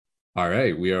All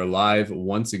right, we are live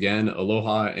once again.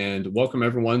 Aloha and welcome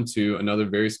everyone to another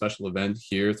very special event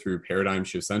here through Paradigm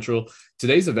Shift Central.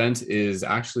 Today's event is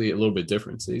actually a little bit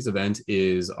different. Today's event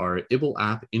is our Ibble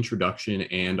app introduction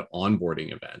and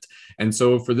onboarding event. And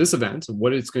so for this event,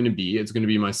 what it's going to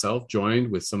be myself joined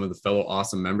with some of the fellow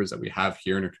awesome members that we have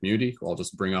here in our community, who I'll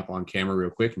just bring up on camera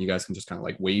real quick and you guys can just kind of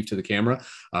like wave to the camera.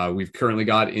 We've currently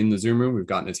got in the Zoom room, we've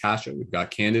got Natasha, we've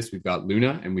got Candice, we've got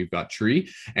Luna, and we've got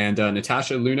Tree. And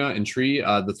Natasha, Luna, and Tree,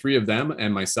 the three of them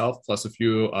and myself, plus a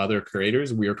few other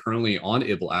creators, we are currently on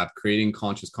Ibble app creating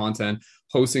conscious content,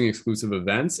 hosting exclusive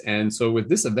events. And so with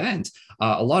this event,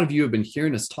 a lot of you have been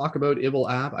hearing us talk about Ibble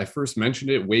app. I first mentioned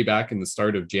it way back in the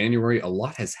start of January. A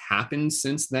lot has happened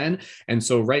since then. And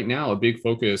so right now, a big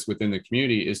focus within the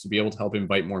community is to be able to help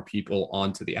invite more people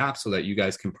onto the app so that you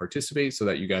guys can participate, so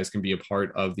that you guys can be a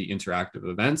part of the interactive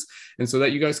events, and so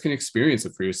that you guys can experience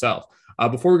it for yourself.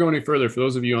 Before we go any further, for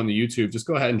those of you on the YouTube, just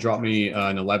go ahead and drop me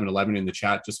an 1111 in the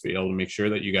chat just to be able to make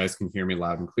sure that you guys can hear me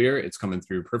loud and clear. It's coming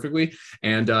through perfectly.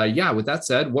 And yeah, with that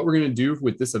said, what we're going to do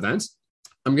with this event,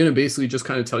 I'm going to basically just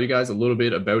kind of tell you guys a little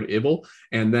bit about Ibble.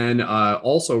 And then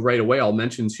also right away, I'll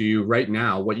mention to you right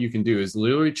now, what you can do is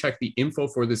literally check the info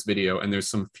for this video. And there's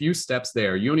some few steps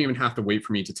there. You don't even have to wait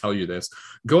for me to tell you this.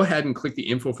 Go ahead and click the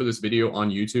info for this video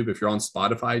on YouTube. If you're on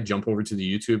Spotify, jump over to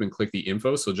the YouTube and click the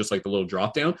info. So just like the little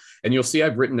drop down, and you'll see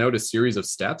I've written out a series of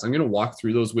steps. I'm going to walk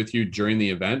through those with you during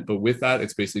the event. But with that,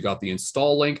 it's basically got the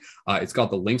install link. It's got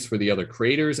the links for the other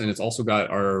creators. And it's also got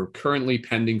our currently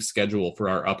pending schedule for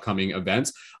our upcoming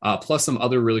events. Plus some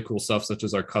other really cool stuff, such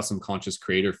as our custom conscious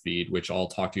creator feed, which I'll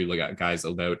talk to you guys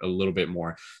about a little bit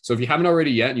more. So if you haven't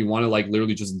already yet, and you want to like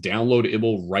literally just download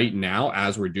Ibble right now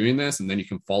as we're doing this, and then you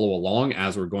can follow along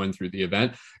as we're going through the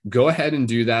event, go ahead and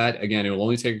do that. Again, it will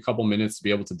only take a couple minutes to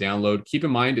be able to download. Keep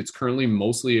in mind, it's currently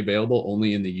mostly available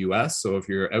only in the US. So if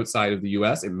you're outside of the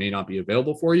US, it may not be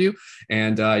available for you.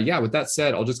 And yeah, with that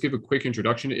said, I'll just give a quick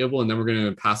introduction to Ibble, and then we're going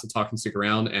to pass the talking stick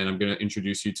around, and I'm going to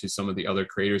introduce you to some of the other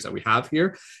creators that we have here.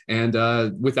 And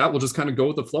with that, we'll just kind of go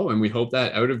with the flow. And we hope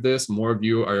that out of this, more of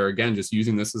you are, again, just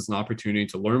using this as an opportunity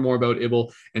to learn more about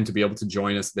Ibble and to be able to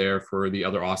join us there for the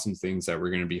other awesome things that we're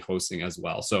going to be hosting as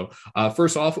well. So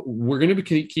first off, we're going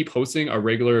to keep hosting our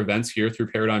regular events here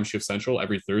through Paradigm Shift Central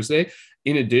every Thursday.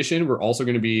 In addition,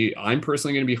 I'm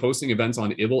personally going to be hosting events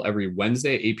on Ibble every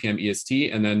Wednesday, 8 p.m.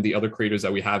 EST. And then the other creators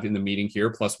that we have in the meeting here,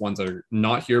 plus ones that are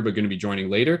not here but going to be joining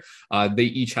later, they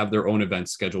each have their own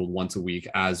events scheduled once a week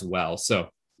as well. So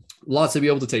lots to be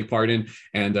able to take part in.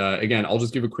 And again, I'll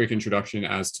just give a quick introduction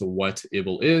as to what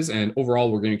Ibble is. And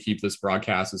overall, we're going to keep this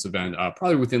broadcast, this event,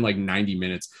 probably within like 90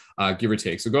 minutes, give or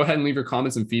take. So go ahead and leave your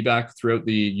comments and feedback throughout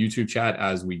the YouTube chat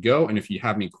as we go. And if you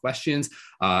have any questions,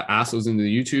 ask those in the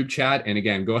YouTube chat. And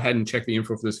again, go ahead and check the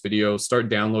info for this video, start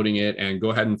downloading it, and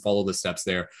go ahead and follow the steps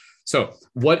there. So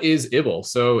what is Ibble?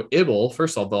 So Ibble,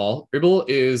 first of all, Ibble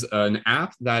is an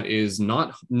app that is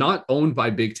not owned by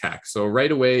big tech. So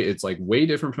right away, it's like way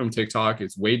different from TikTok.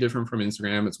 It's way different from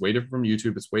Instagram. It's way different from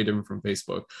YouTube. It's way different from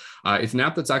Facebook. It's an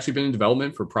app that's actually been in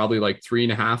development for probably like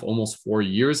 3.5, almost 4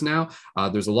 years now.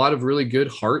 There's a lot of really good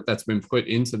heart that's been put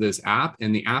into this app.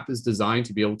 And the app is designed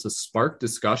to be able to spark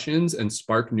discussions and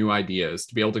spark new ideas,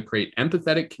 to be able to create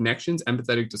empathetic connections,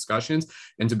 empathetic discussions,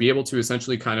 and to be able to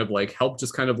essentially kind of like help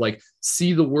just kind of like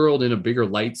see the world in a bigger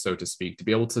light, so to speak, to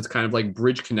be able to kind of like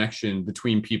bridge connection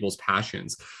between people's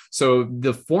passions. So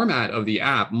the format of the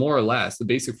app, more or less, the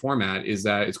basic format is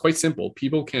that it's quite simple.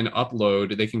 People can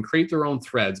they can create their own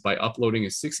threads by uploading a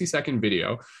 60-second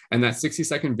video. And that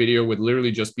 60-second video would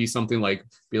literally just be something like,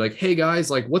 hey guys,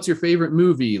 like, what's your favorite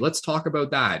movie? Let's talk about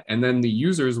that. And then the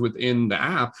users within the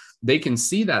app, they can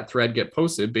see that thread get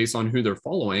posted based on who they're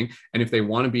following. And if they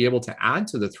want to be able to add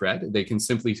to the thread, they can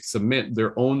simply submit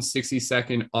their own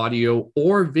 60-second audio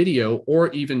or video or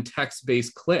even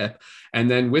text-based clip. And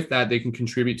then with that, they can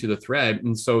contribute to the thread.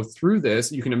 And so through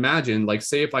this, you can imagine, like,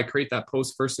 say if I create that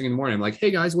post first thing in the morning, I'm like,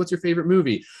 hey guys, what's your favorite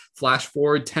movie? Flash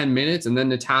forward 10 minutes. And then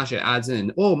Natasha adds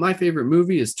in, oh, my favorite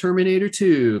movie is Terminator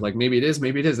 2. Like maybe it is,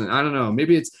 maybe it isn't. I don't know.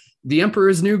 Maybe it's The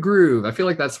Emperor's New Groove. I feel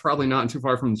like that's probably not too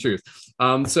far from the truth.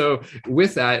 So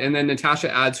with that, and then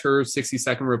Natasha adds her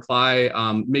 60-second reply,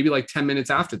 maybe like 10 minutes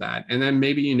after that. And then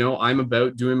maybe, you know, I'm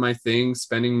about doing my thing,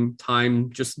 spending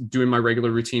time just doing my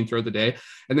regular routine throughout the day.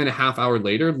 And then a half hour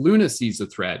later, Luna sees the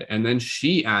thread and then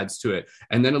she adds to it.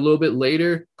 And then a little bit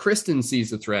later, Kristen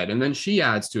sees the thread and then she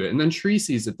adds to it. And then Tree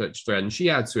sees the thread and she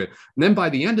adds to it. And then by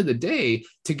the end of the day,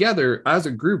 together as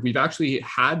a group, we've actually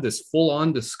had this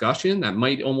full-on discussion that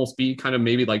might almost almost be kind of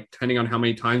maybe like, depending on how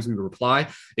many times we reply,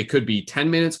 it could be 10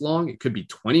 minutes long, it could be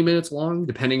 20 minutes long,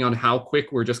 depending on how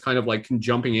quick we're just kind of like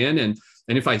jumping in.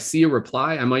 And if I see a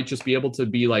reply, I might just be able to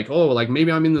be like, oh, like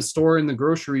maybe I'm in the store in the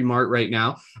grocery mart right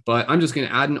now, but I'm just going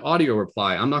to add an audio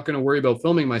reply. I'm not going to worry about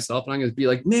filming myself. And I'm going to be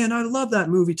like, man, I love that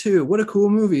movie too. What a cool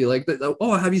movie. Like,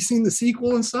 oh, have you seen the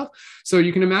sequel and stuff? So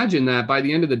you can imagine that by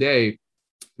the end of the day,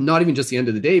 not even just the end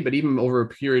of the day, but even over a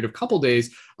period of a couple of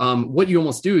days, what you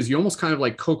almost do is you almost kind of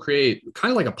like co-create,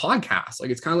 kind of like a podcast.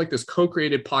 Like it's kind of like this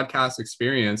co-created podcast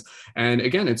experience. And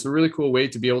again, it's a really cool way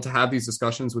to be able to have these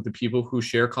discussions with the people who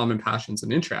share common passions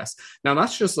and interests. Now,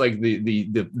 that's just like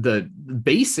the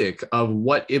basic of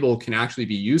what Ibble can actually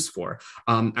be used for.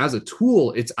 As a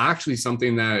tool, it's actually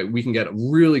something that we can get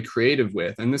really creative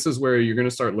with. And this is where you're going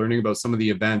to start learning about some of the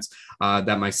events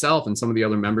that myself and some of the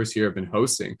other members here have been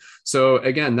hosting. So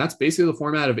again, that's basically the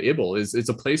format of Ibble. It's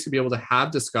a place to be able to have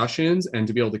discussions and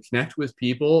to be able to connect with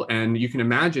people. And you can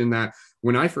imagine that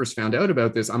when I first found out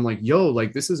about this, I'm like, yo,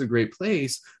 like this is a great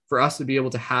place for us to be able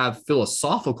to have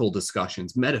philosophical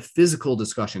discussions, metaphysical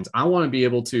discussions. I want to be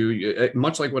able to,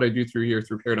 much like what I do through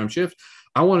Paradigm Shift,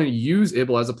 I want to use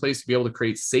Ibble as a place to be able to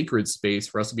create sacred space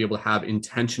for us to be able to have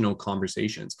intentional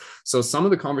conversations. So some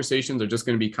of the conversations are just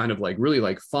going to be kind of like really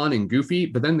like fun and goofy,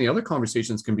 but then the other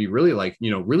conversations can be really like,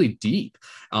 really deep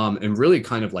and really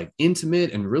kind of like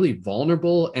intimate and really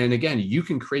vulnerable. And again, you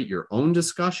can create your own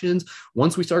discussions.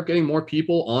 Once we start getting more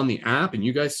people on the app and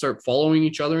you guys start following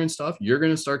each other and stuff, you're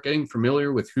going to start getting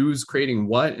familiar with who's creating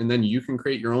what, and then you can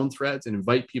create your own threads and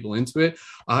invite people into it.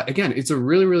 Again, it's a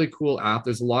really, really cool app.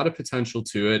 There's a lot of potential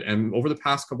to it. And over the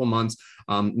past couple months,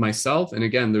 myself, and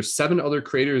again, there's 7 other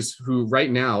creators who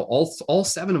right now, all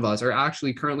 7 of us are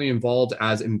actually currently involved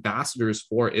as ambassadors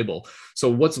for Ibble. So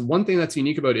what's one thing that's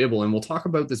unique about Ibble, and we'll talk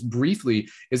about this briefly,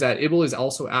 is that Ibble is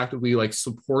also actively like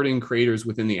supporting creators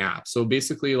within the app. So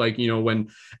basically like, when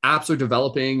apps are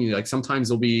developing, like sometimes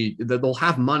they'll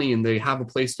have money and they have a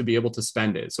place to be able to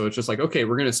spend it. So it's just like, okay,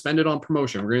 we're going to spend it on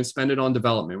promotion. We're going to spend it on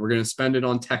development. We're going to spend it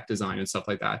on tech design and stuff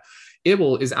like that.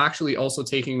 Ibble is actually also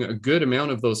taking a good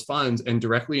amount of those funds and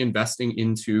directly investing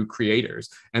into creators.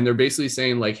 And they're basically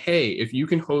saying like, hey, if you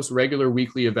can host regular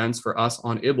weekly events for us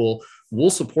on Ibble,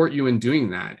 we'll support you in doing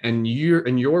that. And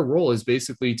your role is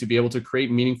basically to be able to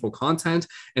create meaningful content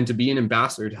and to be an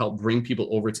ambassador to help bring people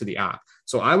over to the app.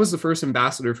 So I was the first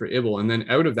ambassador for Ibble. And then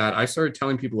out of that, I started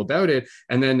telling people about it.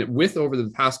 And then over the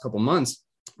past couple months,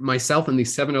 myself and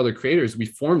these 7 other creators, we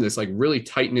formed this like really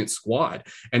tight-knit squad.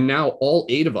 And now all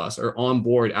 8 of us are on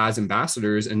board as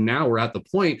ambassadors. And now we're at the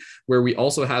point where we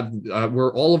also have,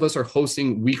 where all of us are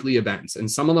hosting weekly events. And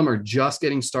some of them are just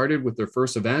getting started with their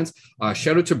first events.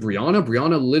 Shout out to Brianna.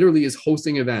 Brianna literally is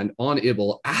hosting an event on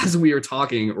Ibble as we are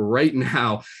talking right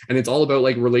now. And it's all about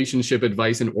like relationship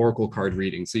advice and oracle card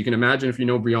reading. So you can imagine, if you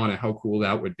know Brianna, how cool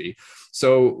that would be.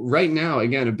 So right now,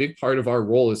 again, a big part of our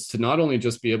role is to not only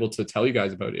just be able to tell you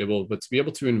guys about Ibble, but to be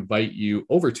able to invite you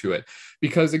over to it.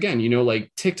 Because again, like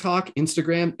TikTok,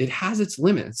 Instagram, it has its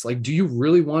limits. Like, do you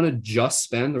really want to just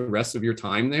spend the rest of your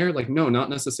time there? Like, no, not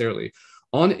necessarily.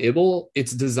 On Ibble,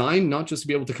 it's designed not just to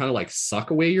be able to kind of like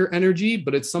suck away your energy,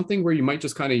 but it's something where you might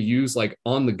just kind of use like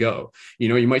on the go.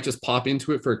 You might just pop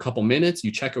into it for a couple minutes,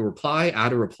 you check a reply,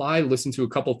 add a reply, listen to a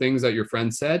couple things that your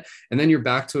friend said, and then you're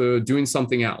back to doing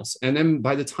something else. And then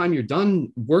by the time you're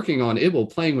done working on Ibble,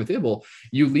 playing with Ibble,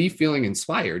 you leave feeling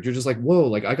inspired. You're just like, whoa,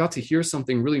 like I got to hear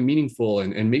something really meaningful.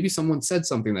 And maybe someone said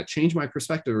something that changed my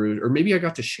perspective, or maybe I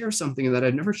got to share something that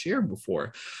I'd never shared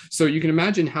before. So you can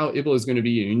imagine how Ibble is going to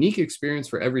be a unique experience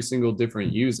for every single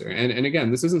different user. And again,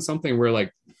 this isn't something where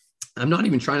like, I'm not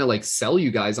even trying to like sell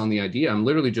you guys on the idea. I'm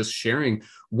literally just sharing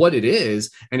what it is.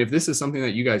 And if this is something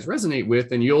that you guys resonate with,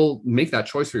 then you'll make that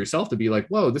choice for yourself to be like,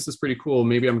 whoa, this is pretty cool.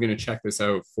 Maybe I'm going to check this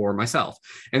out for myself.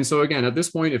 And so again, at this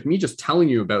point, if me just telling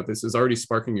you about this is already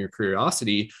sparking your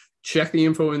curiosity, check the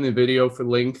info in the video for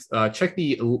links. Check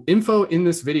the info in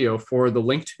this video for the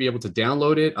link to be able to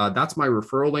download it. That's my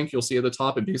referral link you'll see at the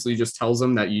top. It basically just tells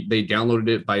them that they downloaded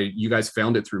it by you guys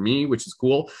found it through me, which is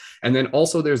cool. And then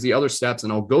also there's the other steps,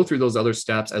 and I'll go through those other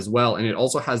steps as well. And it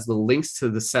also has the links to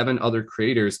the 7 other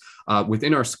creators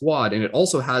within our squad. And it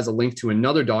also has a link to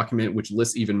another document which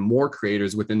lists even more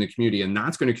creators within the community. And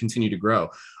that's going to continue to grow.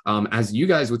 As you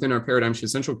guys within our Paradigm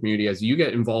Shift Central community, as you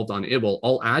get involved on Ibble,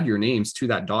 I'll add your names to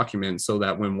that document so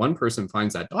that when one person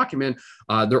finds that document,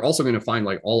 they're also going to find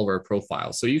like all of our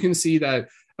profiles. So you can see that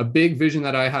a big vision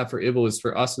that I have for Ibble is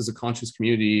for us as a conscious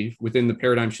community within the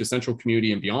Paradigm Shift Central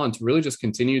community and beyond to really just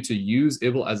continue to use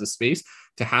Ibble as a space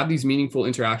to have these meaningful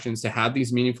interactions, to have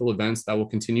these meaningful events that will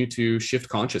continue to shift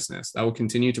consciousness, that will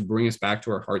continue to bring us back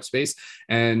to our heart space.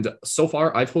 And so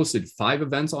far, I've hosted 5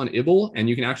 events on Ibble, and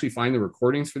you can actually find the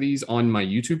recordings for these on my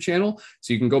YouTube channel.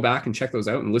 So you can go back and check those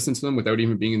out and listen to them without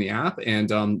even being in the app.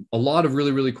 And a lot of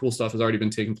really, really cool stuff has already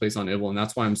been taking place on Ibble. And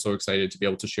that's why I'm so excited to be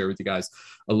able to share with you guys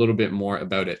a little bit more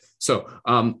about it. So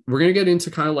we're going to get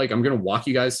into kind of like, I'm going to walk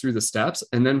you guys through the steps.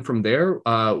 And then from there,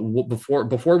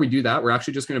 before we do that, we're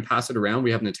actually just going to pass it around.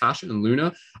 We have Natasha and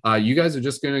Luna. You guys are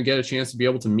just going to get a chance to be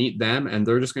able to meet them, and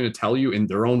they're just going to tell you in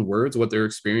their own words what their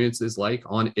experience is like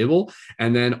on Ibble.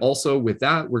 And then also with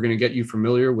that, we're going to get you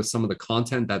familiar with some of the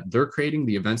content that they're creating,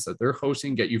 the events that they're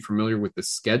hosting, get you familiar with the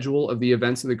schedule of the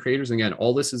events of the creators. Again,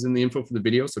 all this is in the info for the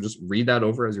video, so just read that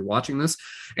over as you're watching this.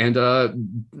 And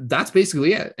that's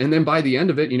basically it. And then by the end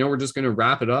of it, we're just going to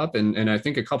wrap it up. And I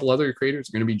think a couple other creators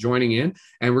are going to be joining in,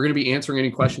 and we're going to be answering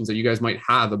any questions that you guys might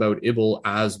have about Ibble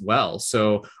as well.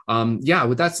 So yeah,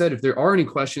 with that said, if there are any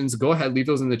questions, go ahead, leave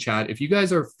those in the chat. If you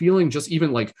guys are feeling just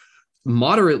even like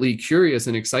moderately curious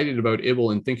and excited about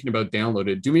Ibble and thinking about download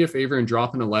it, do me a favor and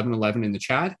drop an 1111 in the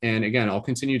chat. And again, I'll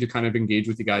continue to kind of engage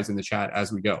with you guys in the chat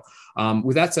as we go.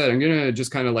 With that said, I'm going to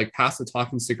just kind of like pass the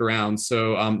talk and stick around.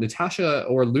 So Natasha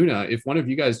or Luna, if one of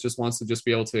you guys just wants to just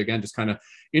be able to, again, just kind of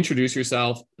introduce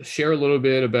yourself, share a little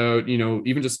bit about,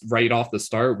 even just right off the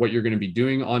start, what you're going to be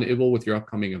doing on Ibble with your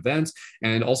upcoming events.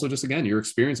 And also just, again, your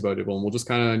experience about Ibble. And we'll just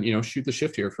kind of, shoot the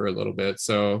shift here for a little bit.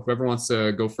 So whoever wants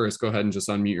to go first, go ahead and just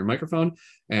unmute your microphone.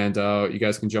 And you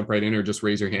guys can jump right in or just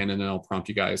raise your hand and then I'll prompt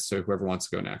you guys to whoever wants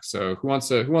to go next. So who wants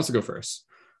to go first?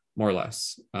 More or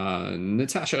less.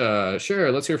 Natasha,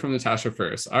 sure. Let's hear from Natasha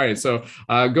first. All right. So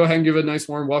go ahead and give a nice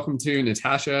warm welcome to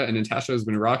Natasha. And Natasha has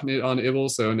been rocking it on Ibble.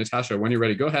 So Natasha, when you're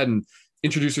ready, go ahead and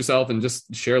introduce yourself and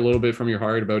just share a little bit from your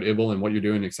heart about Ibble and what you're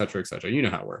doing, et cetera, et cetera. You know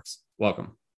how it works.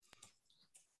 Welcome.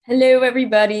 Hello,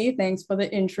 everybody. Thanks for the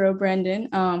intro, Brendan.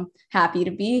 Happy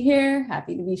to be here.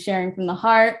 Happy to be sharing from the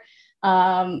heart.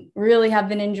 Really have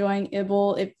been enjoying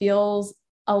Ibble. It feels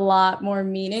a lot more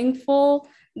meaningful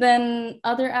than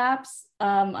other apps.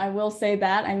 I will say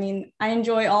that. I mean, I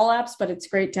enjoy all apps, but it's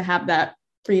great to have that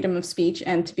freedom of speech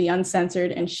and to be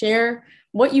uncensored and share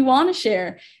what you want to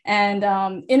share, and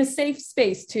in a safe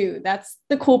space too. That's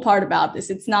the cool part about this.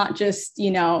 It's not just,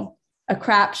 a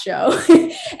crap show.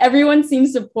 Everyone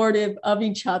seems supportive of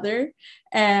each other,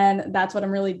 and that's what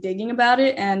I'm really digging about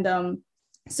it. And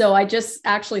so I just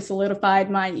actually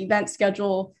solidified my event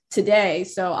schedule today.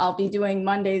 So I'll be doing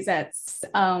Mondays at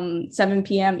 7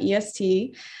 p.m.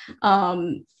 EST,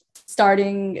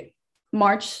 starting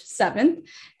March 7th,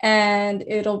 and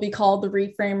it'll be called the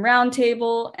Reframe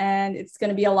Roundtable. And it's going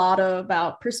to be a lot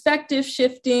about perspective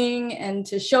shifting and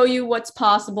to show you what's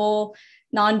possible,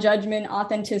 non-judgment,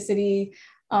 authenticity,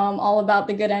 all about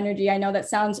the good energy. I know that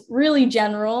sounds really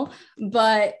general,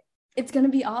 but it's going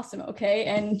to be awesome. Okay.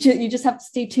 And you just have to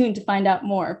stay tuned to find out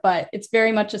more, but it's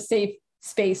very much a safe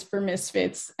space for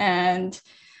misfits and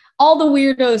all the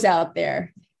weirdos out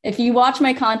there. If you watch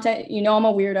my content, I'm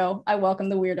a weirdo. I welcome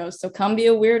the weirdos. So come be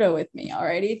a weirdo with me.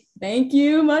 Alrighty. Thank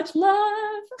you. Much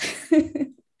love.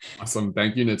 Awesome.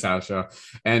 Thank you, Natasha.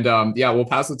 And yeah, we'll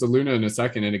pass it to Luna in a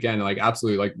second. And again, like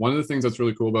absolutely, like one of the things that's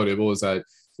really cool about Ibble is that,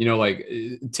 like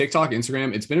TikTok,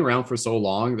 Instagram, it's been around for so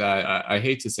long that I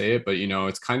hate to say it, but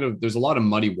it's kind of, there's a lot of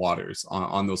muddy waters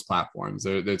on those platforms.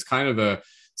 It's kind of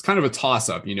a toss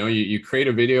up, you create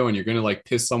a video and you're going to like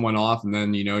piss someone off. And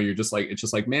then, you're just like, it's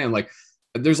just like, man, like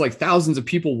there's like thousands of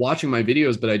people watching my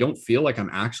videos, but I don't feel like I'm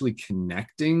actually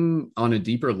connecting on a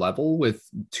deeper level with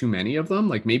too many of them,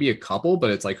 like maybe a couple,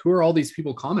 but it's like, who are all these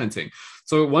people commenting?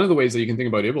 So one of the ways that you can think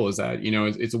about Ibble is that,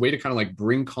 it's a way to kind of like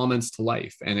bring comments to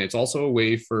life. And it's also a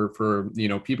way for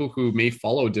people who may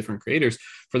follow different creators,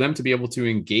 for them to be able to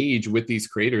engage with these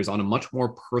creators on a much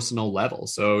more personal level.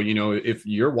 So, if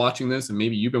you're watching this and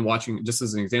maybe you've been watching, just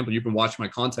as an example, you've been watching my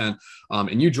content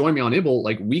and you join me on Ibble,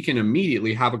 like we can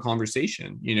immediately have a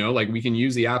conversation, like we can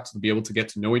use the app to be able to get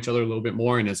to know each other a little bit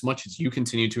more. And as much as you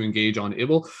continue to engage on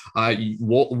Ibble,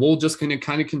 we'll just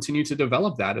kind of continue to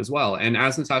develop that as well. And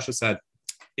as Natasha said,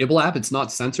 Ibble app, it's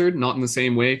not censored, not in the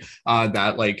same way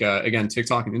that like, again,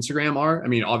 TikTok and Instagram are. I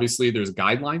mean, obviously there's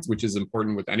guidelines, which is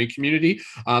important with any community,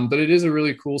 but it is a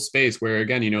really cool space where,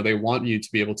 again, they want you to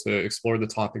be able to explore the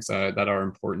topics that are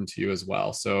important to you as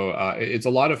well. So it's a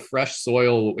lot of fresh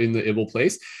soil in the Ibble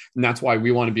place. And that's why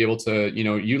we want to be able to,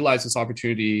 utilize this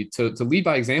opportunity to lead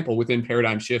by example within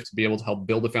Paradigm Shift, to be able to help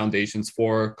build the foundations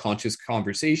for conscious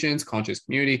conversations, conscious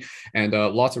community, and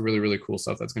lots of really, really cool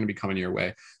stuff that's going to be coming your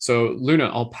way. So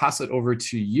Luna, I'll pass it over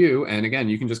to you. And again,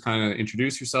 you can just kind of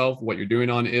introduce yourself, what you're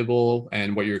doing on Ibble,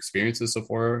 and what your experiences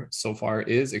so far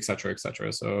is, et cetera, et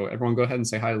cetera. So everyone go ahead and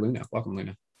say hi to Luna. Welcome,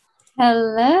 Luna.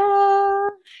 Hello.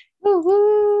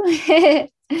 Woo-woo.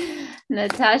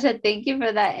 Natasha, thank you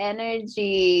for that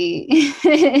energy.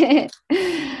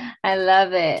 I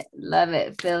love it. Love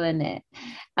it. Feeling it.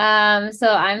 So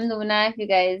I'm Luna, if you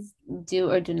guys do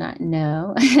or do not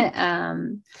know.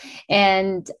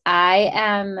 And I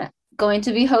am going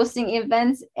to be hosting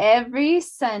events every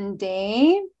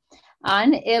Sunday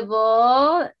on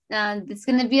Ibble. It's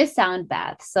going to be a sound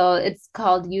bath. So it's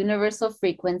called Universal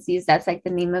Frequencies. That's like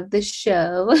the name of the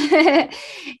show.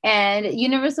 And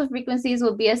Universal Frequencies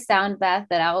will be a sound bath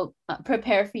that I'll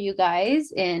prepare for you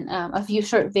guys in a few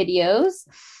short videos.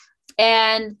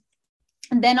 And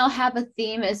then I'll have a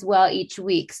theme as well each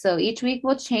week. So each week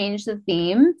we'll change the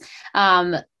theme.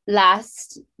 The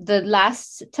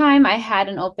last time I had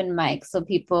an open mic, so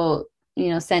people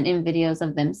sent in videos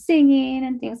of them singing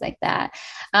and things like that.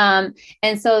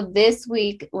 And so this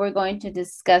week we're going to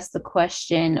discuss the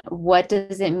question, what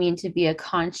does it mean to be a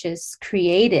conscious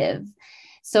creative?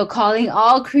 So calling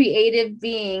all creative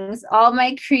beings, all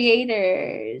my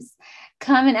creators,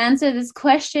 come and answer this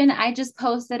question. I just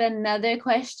posted another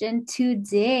question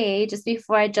today, just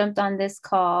before I jumped on this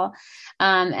call.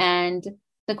 And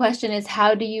the question is,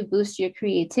 how do you boost your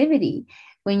creativity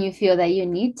when you feel that you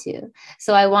need to?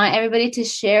 So I want everybody to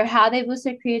share how they boost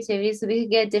their creativity so we can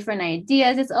get different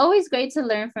ideas. It's always great to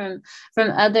learn from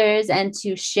others and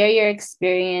to share your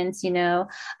experience.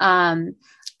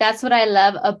 That's what I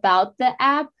love about the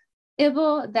app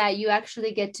Ibble, that you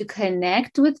actually get to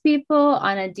connect with people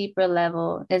on a deeper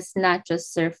level. It's not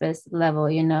just surface level,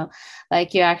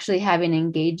 like you're actually having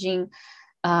engaging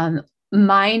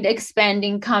mind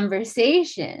expanding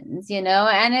conversations,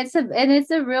 and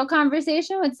it's a real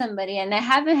conversation with somebody. And I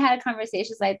haven't had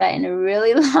conversations like that in a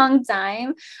really long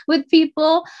time with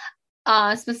people,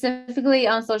 specifically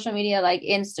on social media like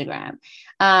Instagram,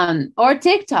 or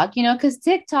TikTok, because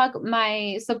TikTok,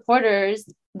 my supporters,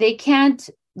 they can't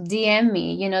DM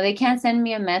me, they can't send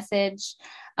me a message,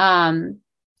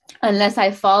 unless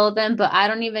I follow them, but I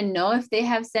don't even know if they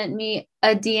have sent me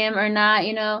a DM or not,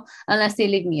 unless they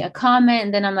leave me a comment,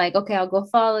 and then I'm like, okay, I'll go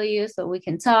follow you so we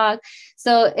can talk.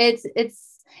 So it's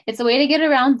a way to get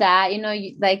around that.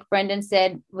 Like Brendan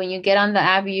said, when you get on the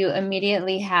app, you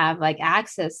immediately have like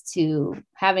access to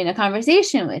having a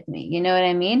conversation with me. You know what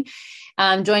I mean?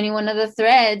 Joining one of the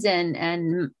threads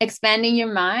and expanding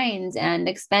your minds and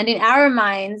expanding our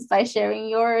minds by sharing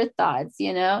your thoughts,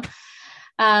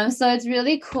 So it's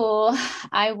really cool.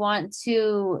 I want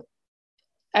to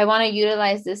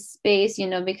utilize this space,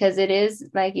 because it is,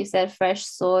 like you said, fresh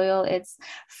soil. It's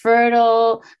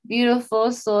fertile,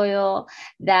 beautiful soil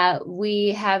that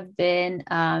we have been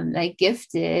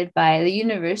gifted by the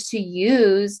universe to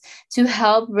use to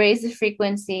help raise the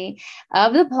frequency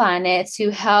of the planet, to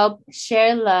help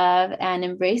share love and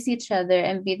embrace each other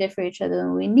and be there for each other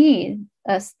when we need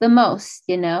us the most,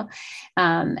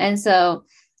 and so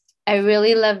I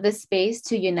really love this space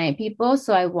to unite people.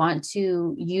 So I want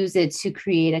to use it to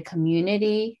create a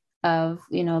community of,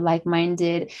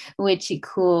 like-minded, witchy,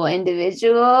 cool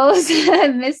individuals,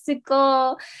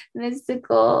 mystical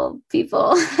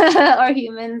people, or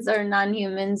humans or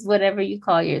non-humans, whatever you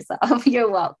call yourself.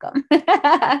 You're welcome.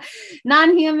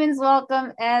 Non-humans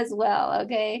welcome as well.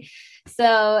 Okay.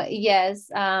 So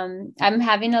yes, I'm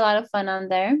having a lot of fun on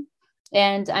there.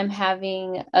 And I'm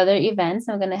having other events.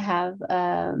 I'm going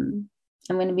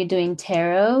to be doing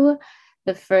tarot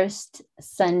the first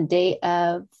Sunday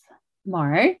of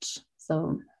March.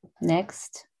 So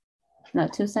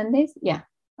not 2 Sundays. Yeah.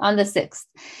 On the 6th.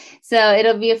 So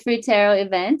it'll be a free tarot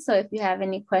event. So if you have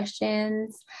any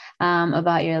questions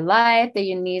about your life, that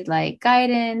you need like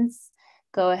guidance,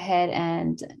 go ahead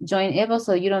and join Ibble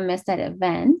so you don't miss that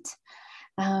event.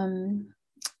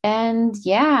 And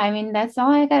yeah, that's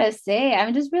all I gotta say.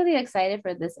 I'm just really excited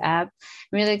for this app.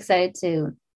 I'm really excited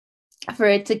for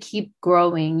it to keep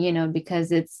growing,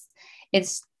 because it's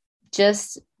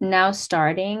just now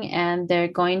starting, and they're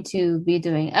going to be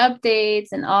doing updates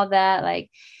and all that. Like,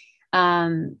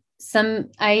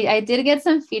 I did get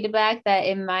some feedback that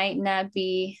it might not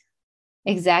be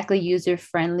exactly user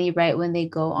friendly right when they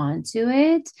go onto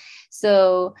it.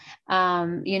 So,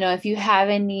 if you have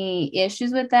any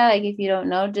issues with that, like if you don't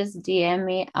know, just DM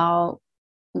me. I'll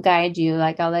guide you.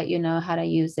 Like I'll let you know how to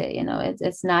use it. You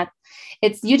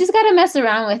just got to mess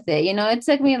around with it. It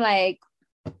took me like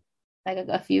like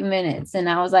a few minutes, and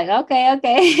I was like,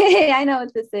 okay, I know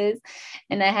what this is.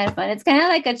 And I had fun. It's kind of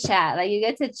like a chat, like you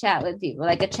get to chat with people,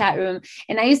 like a chat room.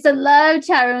 And I used to love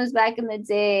chat rooms back in the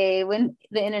day when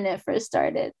the internet first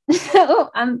started. Oh,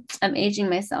 I'm aging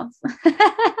myself.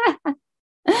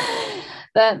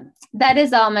 But that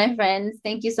is all, my friends.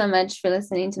 Thank you so much for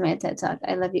listening to my TED Talk.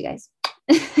 I love you guys.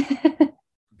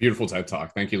 Beautiful TED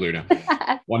Talk. Thank you, Luna.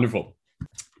 Wonderful.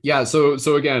 Yeah. So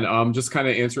again, just kind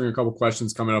of answering a couple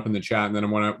questions coming up in the chat, and then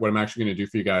what I'm actually going to do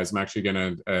for you guys, I'm actually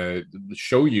going to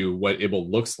show you what Ibble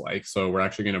looks like. So we're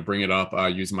actually going to bring it up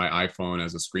using my iPhone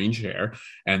as a screen share,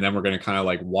 and then we're going to kind of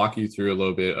like walk you through a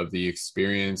little bit of the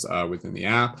experience within the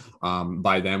app.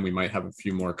 By then, we might have a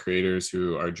few more creators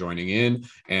who are joining in,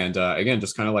 and again,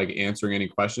 just kind of like answering any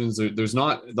questions. There's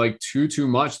not like too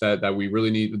much that we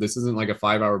really need. This isn't like a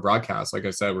 5-hour broadcast. Like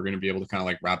I said, we're going to be able to kind of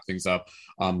like wrap things up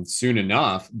soon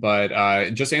enough.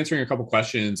 But just answering a couple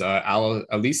questions,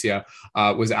 Alicia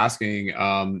was asking,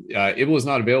 Ibble is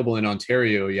not available in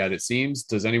Ontario yet, it seems.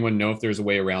 Does anyone know if there's a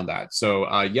way around that? So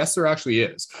yes, there actually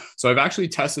is. So I've actually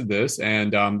tested this,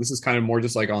 and this is kind of more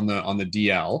just like on the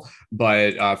DL.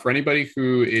 But for anybody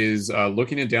who is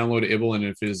looking to download Ibble, and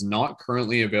if it is not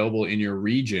currently available in your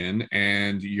region,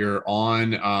 and you're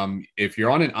on, if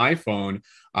you're on an iPhone,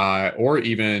 or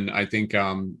even I think,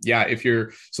 if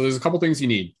you're, so there's a couple things you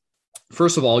need.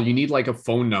 First of all, you need like a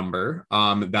phone number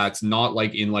that's not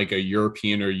like in like a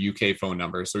European or UK phone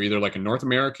number. So either like a North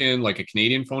American, like a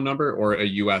Canadian phone number, or a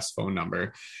US phone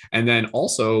number. And then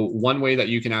also one way that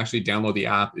you can actually download the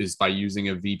app is by using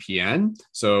a VPN.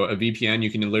 So a VPN,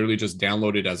 you can literally just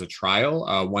download it as a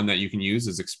trial. One that you can use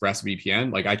is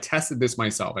ExpressVPN. Like I tested this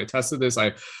myself.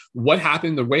 What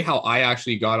happened, the way how I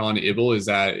actually got on Ibble is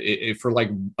that it for like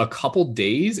a couple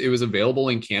days, it was available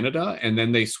in Canada, and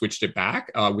then they switched it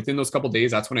back. Within those couple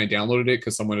days, that's when I downloaded it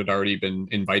because someone had already been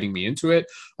inviting me into it.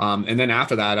 And then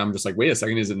after that, I'm just like, wait a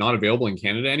second, is it not available in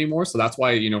Canada anymore? So that's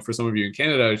why, for some of you in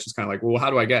Canada, it's just kind of like, well, how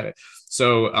do I get it?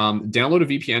 So download a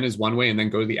VPN is one way, and then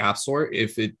go to the App Store.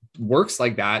 If it works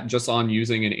like that, just on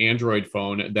using an Android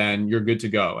phone, then you're good to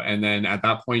go. And then at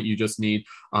that point, you just need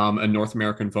a North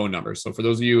American phone number. So for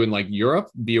those of you in like Europe,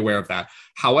 be aware of that.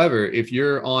 However, if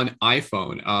you're on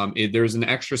iPhone, there's an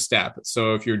extra step.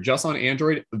 So if you're just on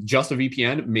Android, just a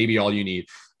VPN, maybe all you need.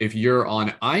 If you're on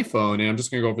iPhone, and I'm just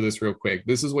going to go over this real quick,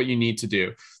 this is what you need to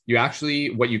do.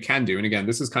 What you can do, and again,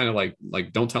 this is kind of like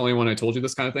don't tell anyone I told you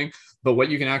this kind of thing, but what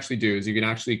you can actually do is you can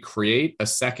actually create a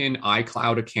second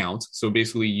iCloud account. So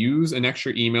basically use an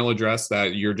extra email address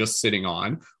that you're just sitting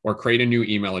on, or create a new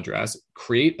email address,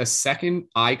 create a second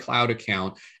iCloud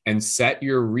account, and set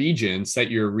your region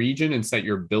and set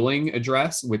your billing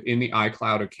address within the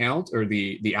iCloud account, or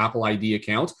the Apple ID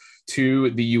account, to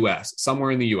the US,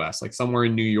 somewhere in the US, like somewhere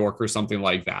in New York or something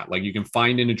like that. Like you can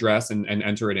find an address and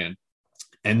enter it in.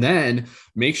 And then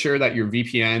make sure that your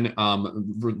VPN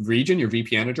region, your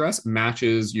VPN address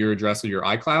matches your address of your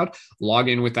iCloud. Log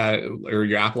in with that, or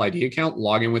your Apple ID account,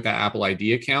 log in with that Apple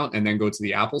ID account, and then go to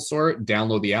the Apple Store,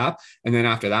 download the app. And then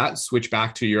after that, switch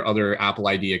back to your other Apple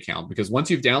ID account, because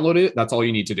once you've downloaded it, that's all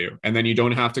you need to do. And then you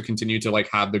don't have to continue to like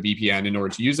have the VPN in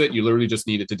order to use it. You literally just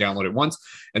need it to download it once,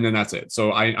 and then that's it.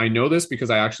 So I know this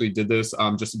because I actually did this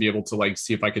just to be able to like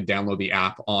see if I could download the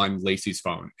app on Lacey's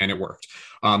phone, and it worked.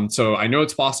 So I know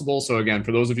it's possible. So again,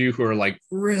 for those of you who are like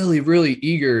really, really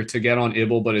eager to get on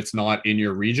Ibble, but it's not in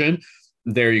your region,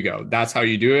 there you go. That's how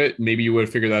you do it. Maybe you would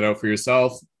have figured that out for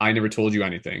yourself. I never told you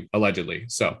anything, allegedly.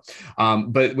 So,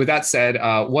 but with that said,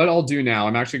 what I'll do now,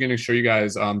 I'm actually going to show you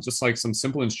guys just like some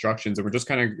simple instructions, and we're just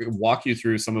kind of walk you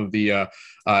through some of the,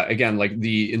 again, like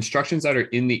the instructions that are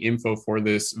in the info for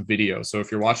this video. So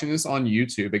if you're watching this on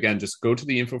YouTube, again, just go to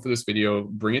the info for this video,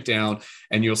 bring it down,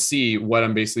 and you'll see what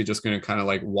I'm basically just going to kind of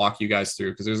like walk you guys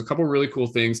through, because there's a couple really cool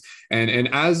things.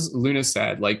 And as Luna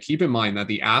said, like, keep in mind that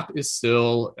the app is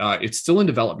still, it's still in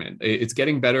development. It's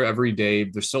getting better every day.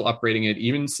 They're still upgrading it.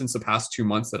 Even since the past 2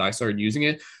 months that I started using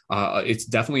it, it's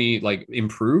definitely like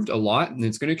improved a lot, and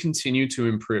it's going to continue to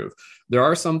improve. There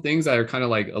are some things that are kind of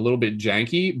like a little bit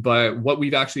janky, but what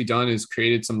we've actually done is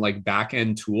created some like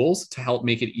back-end tools to help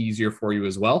make it easier for you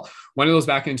as well. One of those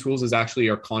back-end tools is actually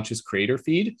our conscious creator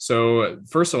feed. So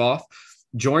first of all,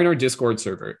 join our Discord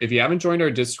server. If you haven't joined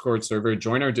our Discord server,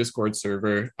 join our Discord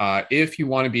server if you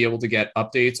want to be able to get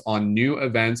updates on new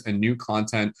events and new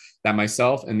content that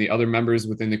myself and the other members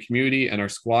within the community and our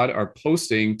squad are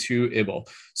posting to Ibble.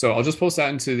 So I'll just post that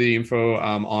into the info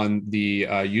on the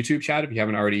YouTube chat if you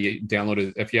haven't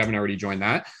already joined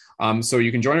that. So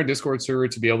you can join our Discord server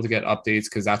to be able to get updates,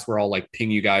 because that's where I'll like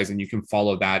ping you guys, and you can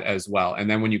follow that as well. And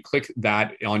then when you click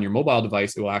that on your mobile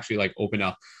device, it will actually like open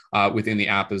up within the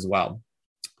app as well.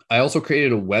 I also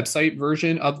created a website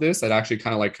version of this that actually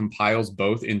kind of like compiles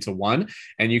both into one.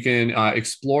 And you can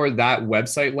explore that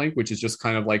website link, which is just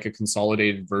kind of like a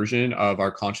consolidated version of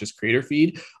our conscious creator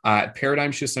feed at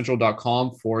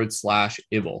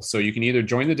paradigmshiftcentral.com/Ibble. So you can either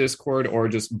join the Discord or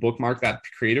just bookmark that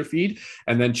creator feed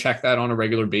and then check that on a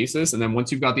regular basis. And then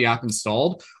once you've got the app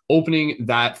installed, opening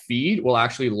that feed will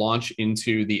actually launch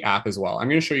into the app as well. I'm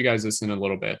going to show you guys this in a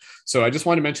little bit. So I just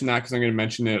want to mention that because I'm going to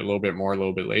mention it a little bit more a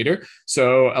little bit later.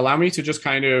 So allow me to just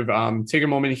kind of take a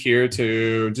moment here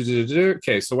to,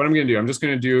 okay, so what I'm going to do, I'm just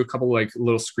going to do a couple like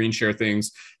little screen share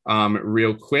things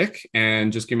real quick,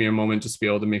 and just give me a moment just to be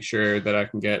able to make sure that I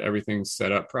can get everything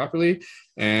set up properly.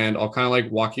 And I'll kind of like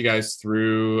walk you guys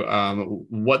through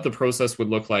what the process would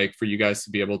look like for you guys to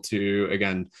be able to,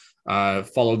 again,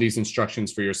 follow these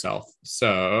instructions for yourself.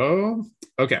 So,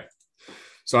 okay.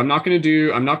 So I'm not going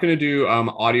to do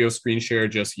audio screen share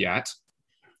just yet.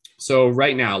 So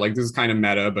right now, like this is kind of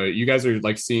meta, but you guys are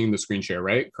like seeing the screen share,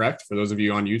 right? Correct? For those of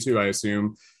you on YouTube, I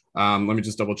assume. Let me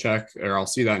just double check, or I'll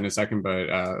see that in a second, but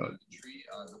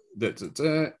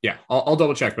yeah, I'll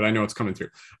double check, but I know it's coming through.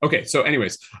 Okay, so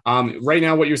anyways, right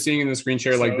now what you're seeing in the screen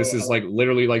share, like this is like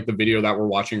literally like the video that we're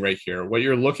watching right here. What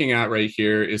you're looking at right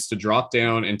here is to drop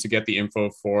down and to get the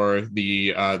info for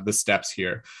the steps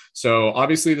here. So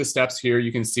obviously the steps here,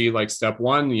 you can see like step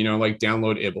one, you know, like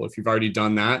download Ibble. If you've already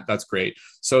done that, that's great.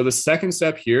 So the second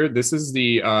step here, this is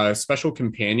the special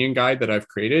companion guide that I've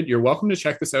created. You're welcome to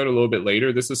check this out a little bit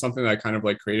later. This is something that I kind of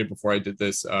like created before I did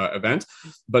this event,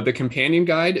 but the companion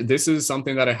guide, this is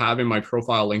something that I have in my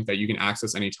profile link that you can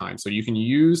access anytime. So you can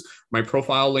use my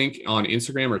profile link on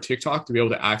Instagram or TikTok to be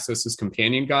able to access this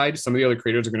companion guide. Some of the other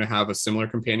creators are going to have a similar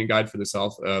companion guide for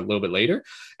themselves a little bit later.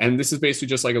 And this is basically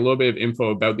just like a little bit of info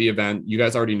about the event. You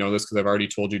guys already know this because I've already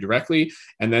told you directly.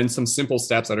 And then some simple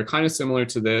steps that are kind of similar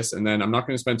to this. And then I'm not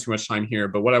going to spend too much time here,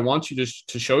 but what I want you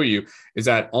to show you is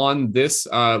that on this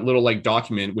little like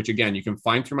document, which again, you can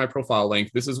find through my profile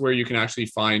link, this is where you can actually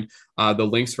find the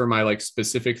links for my like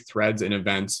specific threads and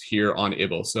events here on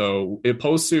Ibble. So it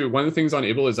posts to, one of the things on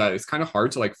Ibble is that it's kind of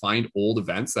hard to like find old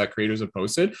events that creators have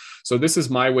posted. So this is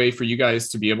my way for you guys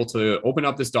to be able to open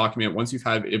up this document once you've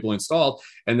had Ibble installed.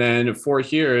 And then for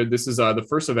here, this is the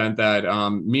first event that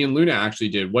me and Luna actually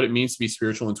did, what it means to be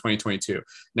spiritual in 2022.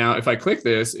 Now, if I click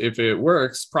this, if it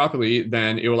works properly,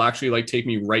 then it will actually like take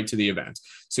me right to the event.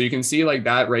 So you can see like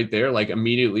that right there, like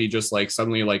immediately just like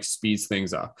suddenly like speeds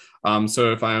things up.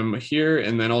 So if I'm here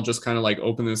and then I'll just kind of like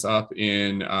open this up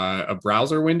in a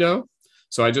browser window.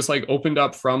 So I just like opened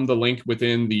up from the link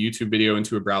within the YouTube video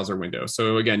into a browser window.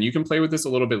 So again, you can play with this a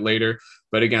little bit later,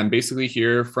 but again, basically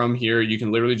from here, you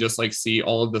can literally just like see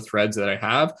all of the threads that I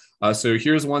have. So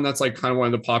here's one that's like kind of one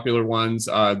of the popular ones,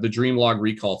 the Dreamlog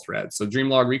recall thread. So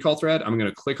Dreamlog recall thread, I'm going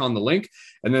to click on the link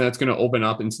and then that's going to open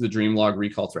up into the Dreamlog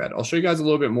recall thread. I'll show you guys a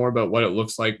little bit more about what it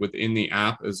looks like within the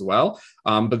app as well.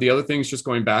 But the other thing is just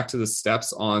going back to the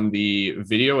steps on the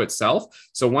video itself.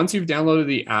 So once you've downloaded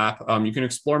the app, you can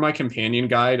explore my companion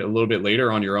guide a little bit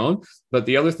later on your own. But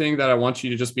the other thing that I want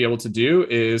you to just be able to do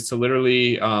is to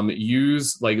literally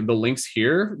use like the links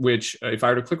here, which if I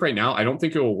were to click right now, I don't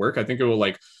think it will work. I think it will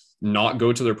like not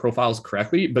go to their profiles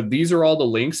correctly, but these are all the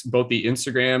links, both the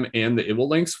Instagram and the Ibble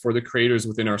links for the creators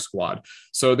within our squad.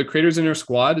 So the creators in our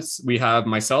squad, we have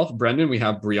myself, Brendan, we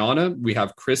have Brianna, we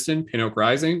have Kristen, Pinoak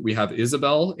Rising, we have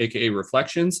Isabel, aka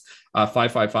Reflections,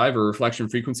 555 or Reflection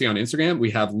Frequency on Instagram. We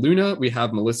have Luna, we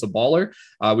have Melissa Baller,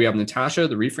 we have Natasha,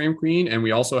 the Reframe Queen, and we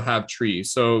also have Tree.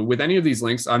 So with any of these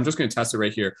links, I'm just going to test it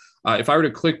right here. If I were to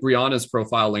click Brianna's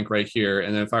profile link right here,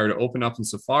 and then if I were to open up in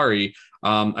Safari,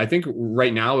 I think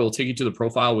right now it will take you to the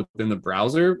profile within the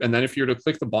browser. And then if you were to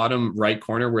click the bottom right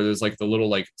corner where there's like the little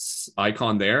like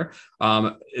icon there,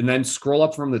 and then scroll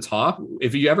up from the top.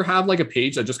 If you ever have like a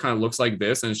page that just kind of looks like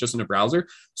this and it's just in a browser,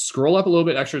 scroll up a little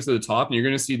bit extra to the top and you're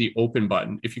going to see the open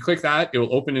button. If you click that, it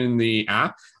will open in the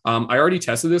app. I already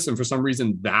tested this and for some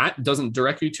reason that doesn't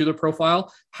direct you to the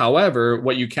profile. However,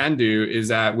 what you can do is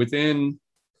that within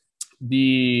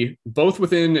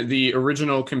within the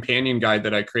original companion guide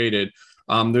that I created,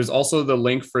 there's also the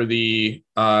link for the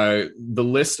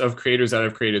list of creators that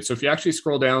I've created. So if you actually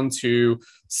scroll down to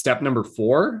step number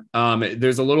 4,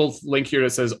 there's a little link here that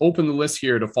says open the list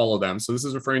here to follow them. So this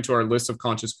is referring to our list of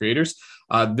conscious creators.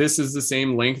 This is the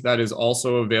same link that is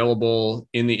also available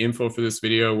in the info for this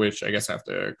video, which I guess I have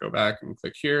to go back and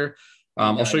click here.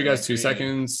 I'll show you guys 2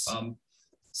 seconds.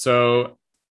 So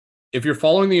if you're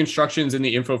following the instructions in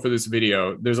the info for this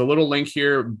video, there's a little link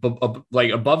here,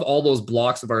 like above all those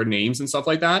blocks of our names and stuff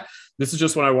like that. This is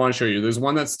just what I want to show you. There's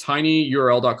one that's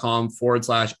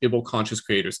tinyurl.com/Ibble conscious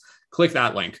creators. Click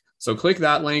that link. So click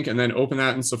that link and then open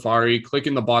that in Safari, click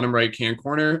in the bottom right hand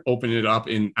corner, open it up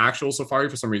in actual Safari.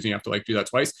 For some reason, you have to like do that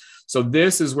twice. So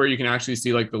this is where you can actually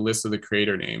see like the list of the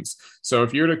creator names. So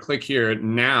if you were to click here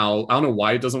now, I don't know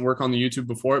why it doesn't work on the YouTube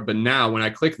before, but now when I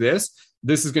click this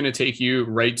is going to take you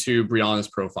right to Brianna's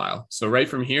profile. So right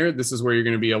from here, this is where you're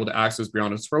going to be able to access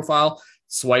Brianna's profile.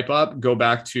 Swipe up, go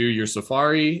back to your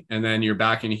Safari, and then you're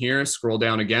back in here, scroll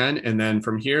down again. And then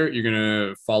from here, you're going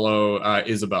to follow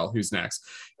Isabel, who's next.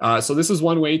 So this is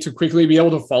one way to quickly be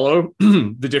able to follow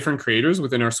the different creators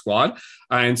within our squad.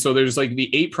 And so there's like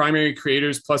the 8 primary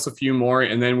creators plus a few more.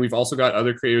 And then we've also got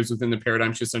other creators within the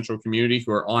Paradigm Shift Central community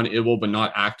who are on Ibble, but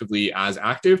not actively as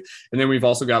active. And then we've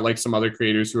also got like some other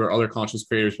creators who are other conscious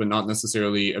creators, but not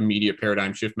necessarily immediate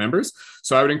Paradigm Shift members.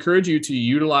 So I would encourage you to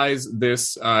utilize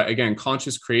this, again,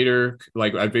 conscious creator,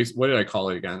 like what did I call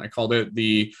it again? I called it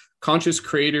the Conscious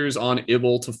Creators on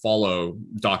Ibble to Follow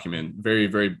document. Very,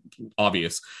 very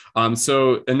obvious.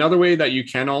 So another way that you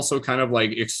can also kind of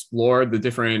like explore the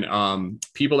different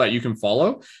people that you can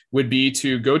follow would be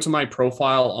to go to my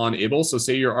profile on Ibble. So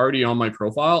say you're already on my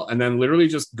profile and then literally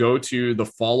just go to the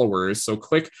followers. So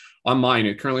click on mine.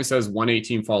 It currently says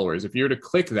 118 followers. If you were to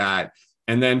click that,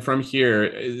 and then from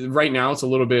here, right now, it's a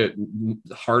little bit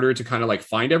harder to kind of like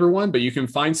find everyone, but you can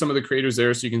find some of the creators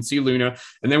there. So you can see Luna.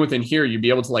 And then within here, you'd be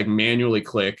able to like manually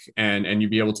click and you'd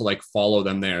be able to like follow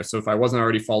them there. So if I wasn't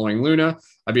already following Luna,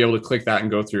 I'd be able to click that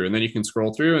and go through. And then you can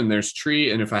scroll through and there's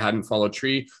Tree. And if I hadn't followed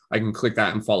Tree, I can click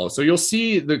that and follow. So you'll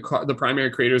see the primary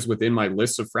creators within my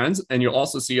list of friends. And you'll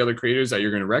also see other creators that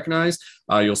you're going to recognize.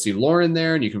 You'll see Lauren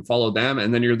there and you can follow them.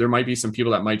 And then there might be some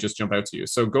people that might just jump out to you.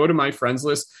 So go to my friends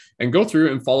list and go through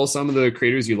and follow some of the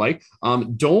creators you like.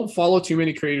 Don't follow too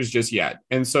many creators just yet.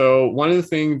 And so one of the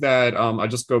things that I'll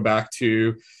just go back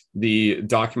to the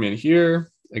document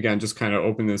here. Again, just kind of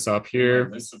open this up here.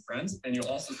 List of friends, and you'll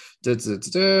also.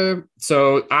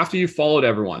 So after you've followed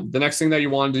everyone, the next thing that you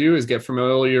want to do is get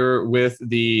familiar with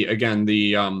the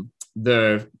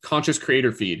conscious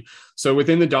creator feed. So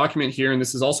within the document here, and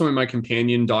this is also in my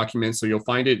companion document, so you'll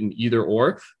find it in either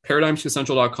or,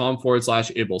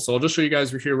 paradigmshiftcentral.com/Ibble. So I'll just show you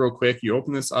guys here real quick. You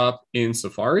open this up in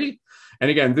Safari. And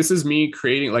again, this is me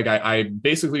creating, like I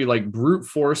basically like brute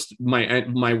forced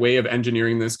my way of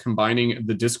engineering this, combining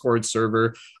the Discord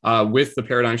server with the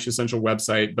Paradigm Shift Central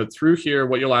website. But through here,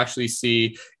 what you'll actually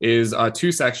see is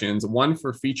 2 sections, one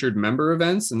for featured member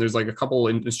events. And there's like a couple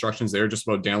instructions there just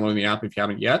about downloading the app if you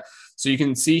haven't yet. So you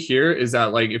can see here is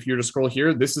that like, if you were to scroll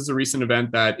here, this is a recent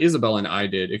event that Isabel and I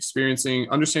did, understanding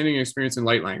and experiencing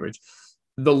light language.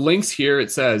 The links here, it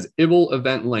says Ibble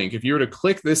event link. If you were to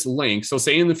click this link, so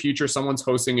say in the future, someone's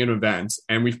hosting an event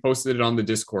and we've posted it on the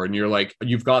Discord and you're like,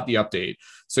 you've got the update.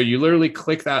 So you literally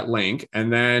click that link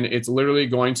and then it's literally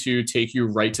going to take you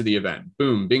right to the event.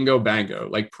 Boom, bingo, bango,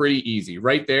 like pretty easy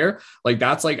right there. Like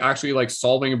that's like actually like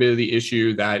solving a bit of the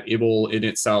issue that Ibble in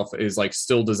itself is like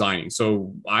still designing.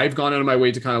 So I've gone out of my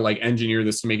way to kind of like engineer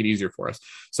this to make it easier for us.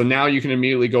 So now you can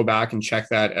immediately go back and check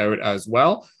that out as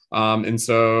well. And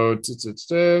so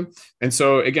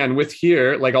again, with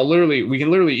here, like we can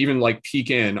literally even like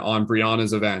peek in on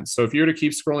Brianna's event. So if you were to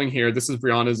keep scrolling here, this is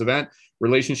Brianna's event,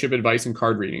 relationship advice and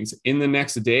card readings. In the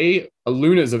next day,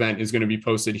 Luna's event is going to be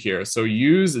posted here. So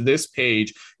use this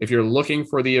page if you're looking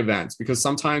for the events, because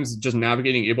sometimes just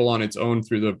navigating Ibble on its own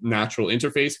through the natural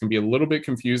interface can be a little bit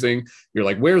confusing. You're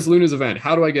like, where's Luna's event?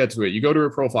 How do I get to it? You go to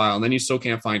her profile and then you still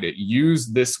can't find it. Use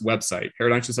this website,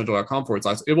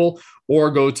 paradigmshiftcentral.com/Ibble, or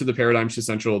go to the Paradigm Shift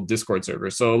Central Discord server.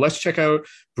 So let's check out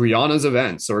Brianna's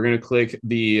event. So we're going to click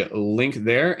the link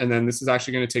there. And then this is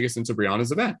actually going to take us into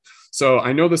Brianna's event. So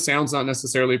I know the sound's not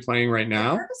necessarily playing right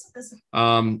now.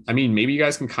 I mean, maybe you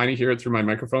guys can kind of hear it through my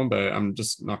microphone, but I'm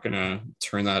just not going to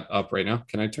turn that up right now.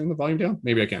 Can I turn the volume down?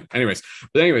 Maybe I can. Anyways,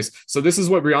 so this is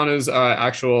what Brianna's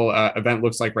actual event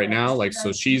looks like right now. Like,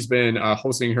 so she's been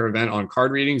hosting her event on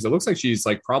card readings. It looks like she's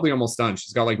like probably almost done.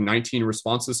 She's got like 19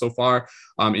 responses so far.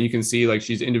 And you can see like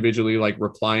she's individually like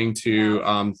replying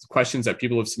to questions that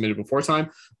people have submitted before time.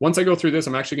 Once I go through this,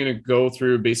 I'm actually going to go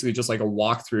through basically just like a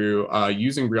walkthrough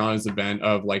using Brianna's event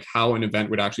of like how an event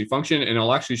would actually function. And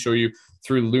I'll actually show you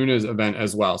through Luna's event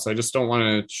as well. So I just don't want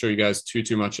to show you guys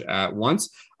too much at once.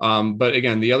 But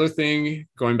again, the other thing,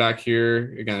 going back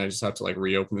here, again, I just have to like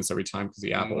reopen this every time because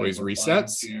the app always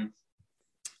resets.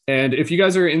 And if you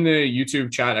guys are in the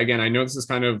YouTube chat, again, I know this is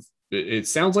kind of it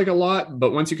sounds like a lot,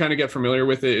 but once you kind of get familiar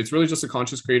with it, it's really just a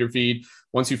conscious creator feed.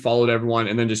 Once you followed everyone,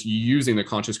 and then just using the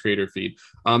conscious creator feed.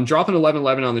 Drop an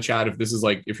 1111 on the chat if this is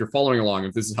like, if you're following along,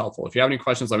 if this is helpful. If you have any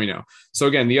questions, let me know. So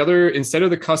again, instead of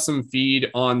the custom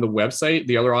feed on the website,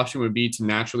 the other option would be to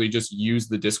naturally just use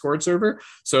the Discord server.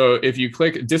 So if you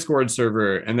click Discord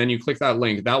server and then you click that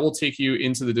link, that will take you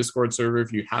into the Discord server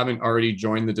if you haven't already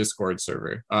joined the Discord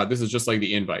server. This is just like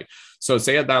the invite. So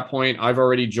say at that point, I've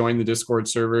already joined the Discord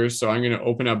server. So I'm going to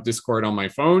open up Discord on my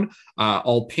phone.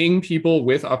 I'll ping people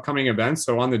with upcoming events.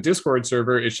 So on the Discord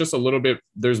server, it's just a little bit,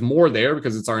 there's more there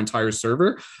because it's our entire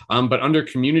server. But under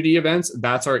community events,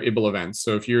 that's our Ibble events.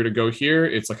 So if you were to go here,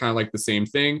 it's kind of like the same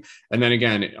thing. And then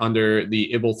again, under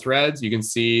the Ibble threads, you can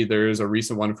see there's a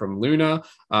recent one from Luna.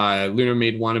 Luna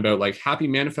made one about like Happy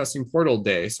Manifesting Portal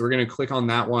Day. So we're going to click on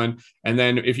that one. And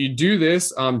then if you do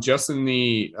this just in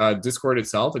the Discord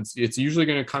itself, it's usually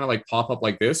going to kind of like pop up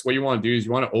like this. What you want to do is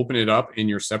you want to open it up in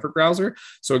your separate browser.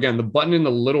 So again, the button in the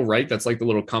little right, that's like the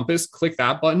little compass, click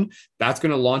that button. That's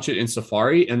going to launch it in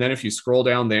Safari. And then if you scroll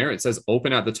down there, it says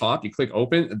open at the top, you click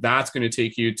open, that's going to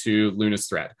take you to Luna's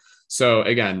thread. So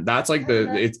again, that's like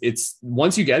it's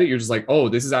once you get it, you're just like, oh,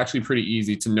 this is actually pretty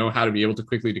easy to know how to be able to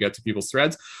quickly to get to people's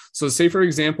threads. So say, for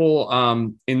example,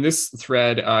 in this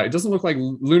thread, it doesn't look like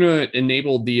Luna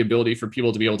enabled the ability for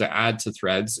people to be able to add to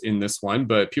threads in this one,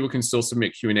 but people can still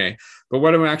submit Q&A. But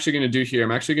what I'm actually going to do here,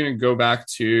 I'm actually going to go back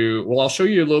to, well, I'll show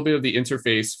you a little bit of the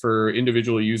interface for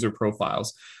individual user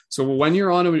profiles. So when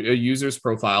you're on a user's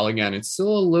profile, again, it's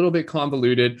still a little bit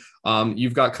convoluted.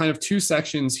 You've got kind of two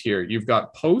sections here. You've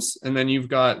got posts and then you've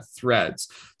got threads.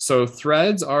 So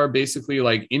threads are basically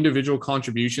like individual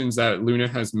contributions that Luna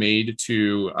has made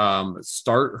to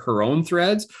start her own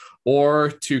threads or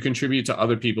to contribute to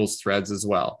other people's threads as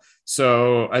well.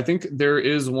 So I think there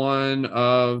is one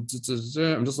of,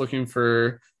 I'm just looking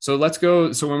for, so let's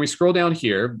go. So when we scroll down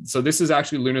here, so this is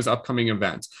actually Luna's upcoming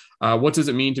event. What does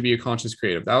it mean to be a conscious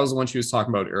creative? That was the one she was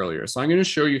talking about earlier. So I'm going to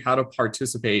show you how to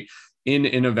participate in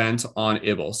an event on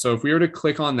Ibble. So if we were to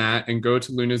click on that and go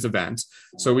to Luna's event,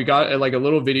 so we got like a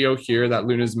little video here that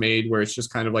Luna's made where it's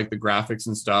just kind of like the graphics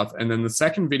and stuff. And then the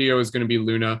second video is going to be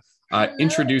Luna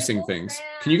introducing things.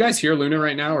 Can you guys hear Luna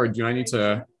right now, or do I need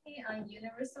to?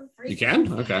 You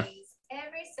can? Okay.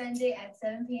 Every Sunday at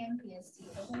 7 p.m. PST.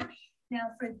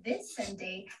 Now for this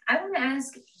Sunday, I want to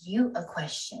ask you a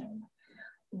question.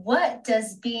 What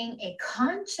does being a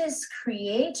conscious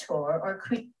creator or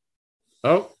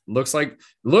Oh, looks like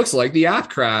the app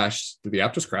crashed. Did the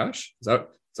app just crash? Is that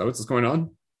what's going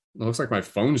on? It looks like my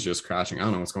phone's just crashing. I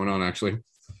don't know what's going on actually.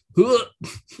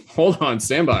 Hold on,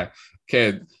 stand by.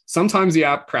 Okay, sometimes the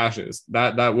app crashes.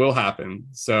 That will happen.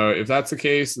 So if that's the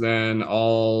case, then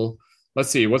let's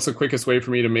see, what's the quickest way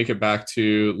for me to make it back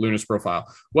to Luna's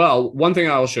profile? Well, one thing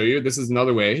I'll show you, this is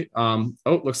another way.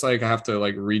 Looks like I have to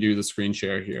like redo the screen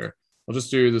share here. I'll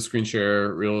just do the screen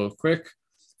share real quick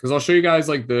because I'll show you guys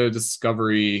like the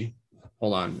discovery.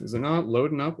 Hold on, is it not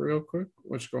loading up real quick?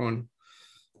 What's going?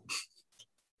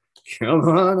 Come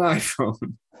on,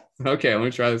 iPhone. Okay, let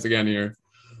me try this again here.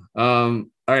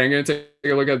 All right, I'm going to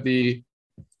take a look at the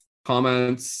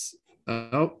comments.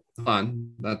 Hold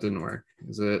on, that didn't work.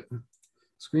 Is it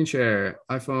screen share,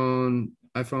 iPhone,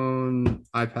 iPad,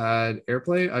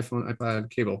 AirPlay, iPhone, iPad,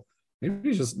 cable? Maybe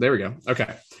it's just, there we go.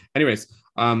 Okay. Anyways,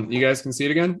 you guys can see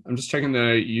it again. I'm just checking the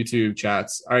YouTube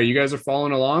chats. All right, you guys are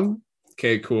following along?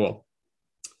 Okay, cool.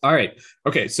 All right.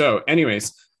 Okay, so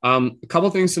anyways, a couple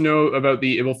things to know about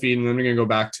the Ibble feed, and then we're going to go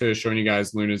back to showing you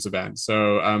guys Luna's event.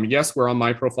 So yes, we're on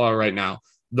my profile right now.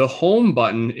 The home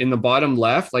button in the bottom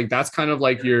left, like that's kind of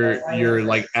like your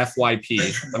like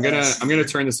FYP. I'm gonna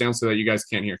turn this down so that you guys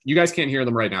can't hear. You guys can't hear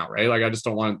them right now, right? Like I just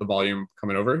don't want the volume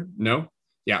coming over. No?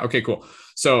 Yeah. Okay. Cool.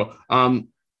 So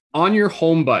on your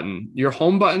home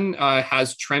button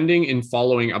has trending and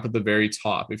following up at the very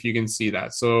top, if you can see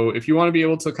that. So if you want to be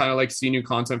able to kind of like see new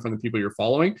content from the people you're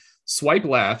following, swipe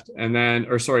left and then,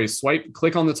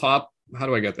 click on the top. How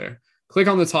do I get there? Click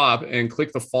on the top and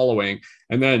click the following,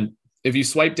 and then if you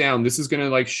swipe down, this is going to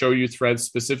like show you threads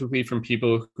specifically from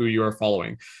people who you are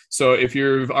following. So if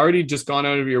you've already just gone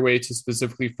out of your way to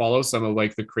specifically follow some of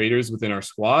like the creators within our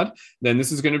squad, then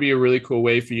this is going to be a really cool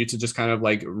way for you to just kind of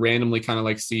like randomly kind of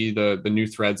like see the new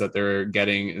threads that they're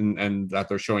getting and that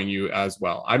they're showing you as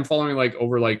well. I'm following like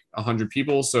over like 100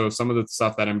 people. So some of the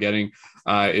stuff that I'm getting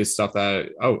is stuff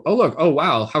that, look, oh,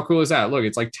 wow. How cool is that? Look,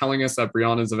 it's like telling us that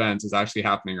Brianna's event is actually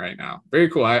happening right now. Very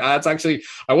cool. I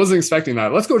wasn't expecting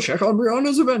that. Let's go check on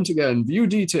Brianna's event again. View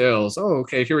details. Oh,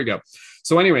 okay. Here we go.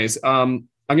 So anyways,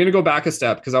 I'm going to go back a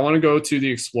step because I want to go to the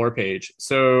explore page.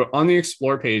 So on the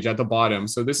explore page at the bottom,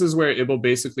 so this is where Ibble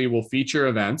basically will feature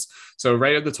events. So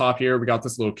right at the top here, we got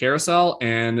this little carousel,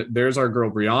 and there's our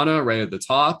girl Brianna right at the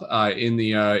top in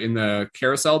the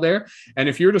carousel there. And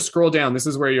if you were to scroll down, this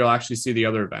is where you'll actually see the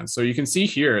other events. So you can see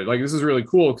here, like this is really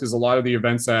cool because a lot of the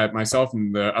events that myself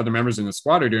and the other members in the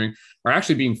squad are doing are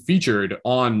actually being featured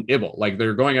on Ibble. Like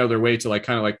they're going out of their way to like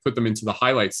kind of like put them into the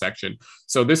highlights section.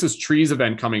 So this is Tree's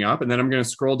event coming up, and then I'm going to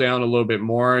scroll down a little bit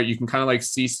more. You can kind of like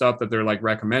see stuff that they're like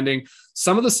recommending.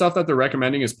 Some of the stuff that they're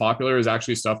recommending is popular is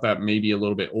actually stuff that may be a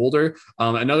little bit older.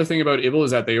 Another thing about Ibble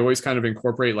is that they always kind of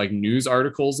incorporate like news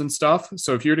articles and stuff.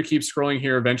 So if you were to keep scrolling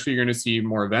here, eventually you're going to see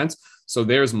more events. So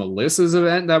there's Melissa's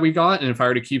event that we got. And if I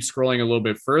were to keep scrolling a little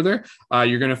bit further,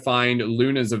 you're going to find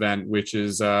Luna's event, which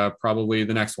is probably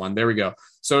the next one. There we go.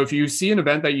 So if you see an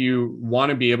event that you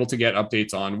want to be able to get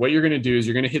updates on, what you're going to do is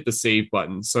you're going to hit the save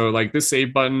button. So like this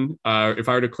save button, if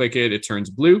I were to click it, it turns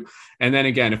blue. And then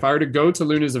again, if I were to go to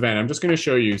Luna's event, I'm just going to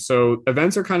show you. So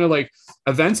events are kind of like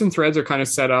events and threads are kind of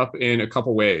set up in a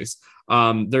couple ways.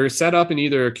 They're set up in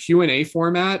either a Q&A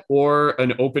format or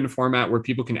an open format where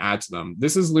people can add to them.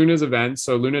 This is Luna's event.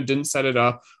 So Luna didn't set it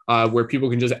up where people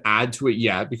can just add to it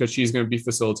yet because she's going to be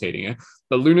facilitating it.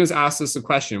 But Luna's asked us a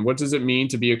question: what does it mean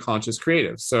to be a conscious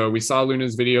creative? So we saw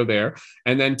Luna's video there.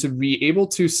 And then to be able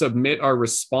to submit our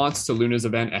response to Luna's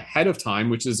event ahead of time,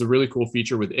 which is a really cool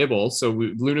feature with Ibble. So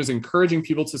Luna's encouraging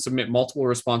people to submit multiple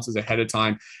responses ahead of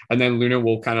time. And then Luna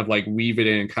will kind of like weave it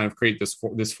in and kind of create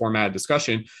this format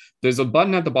discussion. There's a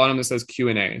button at the bottom that says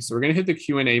Q&A. So we're going to hit the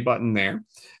Q&A button there.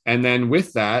 And then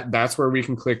with that, that's where we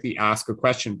can click the Ask a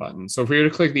Question button. So if we were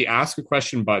to click the Ask a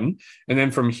Question button, and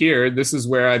then from here, this is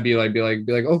where I'd be like,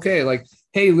 okay, like,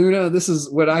 hey, Luna, this is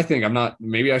what I think. I'm not,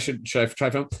 maybe should I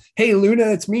try film? Hey,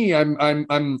 Luna, it's me.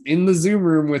 I'm in the Zoom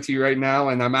room with you right now,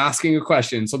 and I'm asking a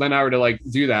question. So then I were to like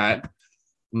do that.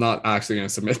 I'm not actually going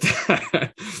to submit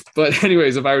that. But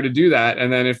anyways, if I were to do that,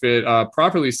 and then if it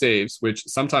properly saves, which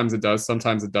sometimes it does,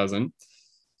 sometimes it doesn't,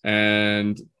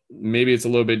 and maybe it's a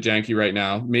little bit janky right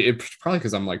now. It's probably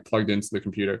because I'm like plugged into the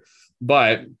computer,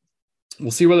 but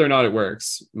we'll see whether or not it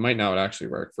works. It might not actually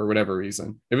work for whatever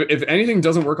reason. If anything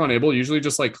doesn't work on Ibble, usually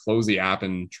just like close the app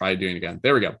and try doing it again.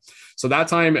 There we go. So that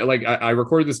time, like I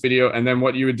recorded this video, and then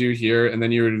what you would do here, and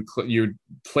then you would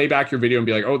play back your video and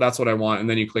be like, oh, that's what I want. And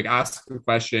then you click ask a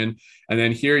question. And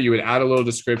then here you would add a little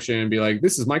description and be like,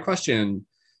 this is my question.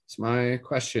 It's my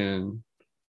question.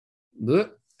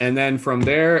 And then from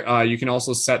there, you can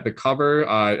also set the cover.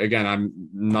 Again,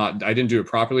 I didn't do it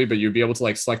properly, but you'd be able to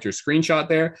like select your screenshot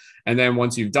there. And then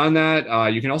once you've done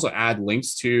that, you can also add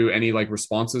links to any like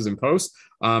responses and posts.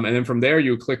 And then from there,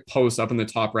 you would click post up in the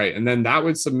top right. And then that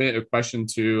would submit a question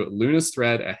to Luna's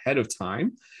thread ahead of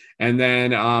time. And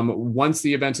then once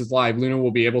the event is live, Luna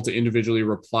will be able to individually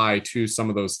reply to some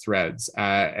of those threads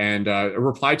and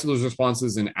reply to those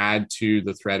responses and add to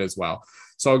the thread as well.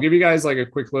 So I'll give you guys like a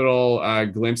quick little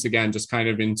glimpse again, just kind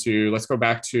of into, let's go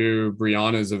back to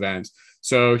Brianna's event.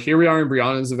 So here we are in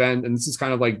Brianna's event, and this is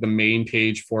kind of like the main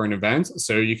page for an event.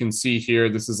 So you can see here,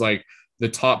 this is like the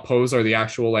top posts are the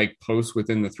actual like posts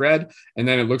within the thread. And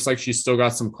then it looks like she's still got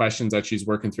some questions that she's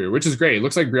working through, which is great. It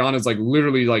looks like Brianna's like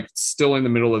literally like still in the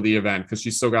middle of the event because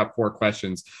she's still got 4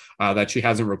 questions that she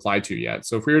hasn't replied to yet.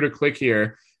 So if we were to click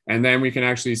here, and then we can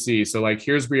actually see, so like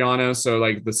here's Brianna. So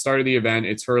like the start of the event,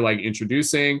 it's her like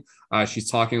introducing. She's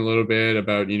talking a little bit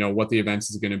about, you know, what the event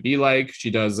is going to be like.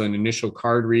 She does an initial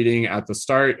card reading at the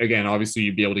start. Again, obviously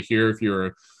you'd be able to hear if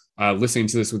you're listening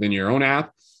to this within your own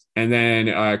app. And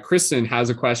then Kristen has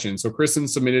a question. So Kristen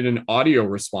submitted an audio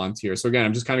response here. So again,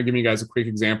 I'm just kind of giving you guys a quick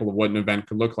example of what an event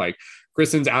could look like.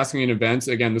 Kristen's asking an event.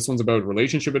 Again, this one's about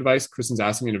relationship advice. Kristen's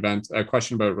asking a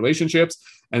question about relationships.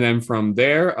 And then from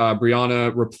there,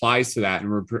 Brianna replies to that.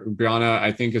 And Brianna,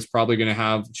 I think, is probably going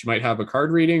to she might have a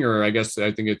card reading, or I'm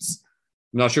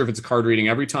not sure if it's a card reading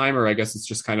every time, or I guess it's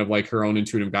just kind of like her own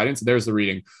intuitive guidance. There's the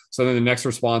reading. So then the next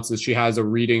response is she has a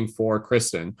reading for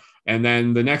Kristen. And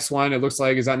then the next one, it looks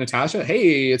like, is that Natasha?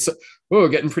 Hey, it's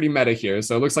getting pretty meta here.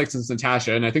 So it looks like it's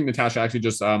Natasha. And I think Natasha actually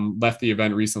just left the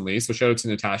event recently. So shout out to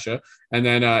Natasha. And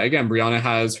then again, Brianna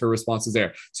has her responses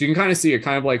there. So you can kind of see it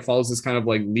kind of like follows this kind of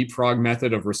like leapfrog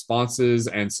method of responses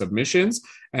and submissions.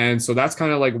 And so that's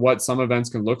kind of like what some events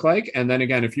can look like. And then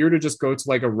again, if you were to just go to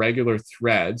like a regular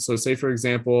thread, so say for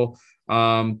example,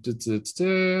 see,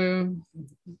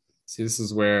 this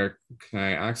is where can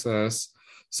I access?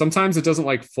 Sometimes it doesn't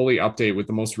like fully update with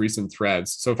the most recent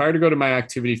threads. So if I were to go to my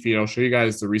activity feed, I'll show you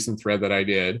guys the recent thread that I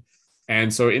did.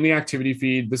 And so in the activity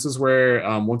feed, this is where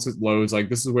once it loads, like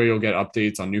this is where you'll get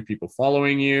updates on new people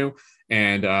following you.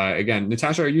 And again,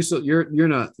 Natasha, are you still, you're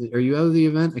not, are you out of the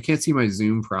event? I can't see my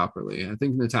Zoom properly. I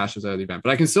think Natasha's out of the event,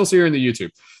 but I can still see her in the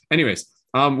YouTube. Anyways,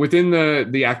 within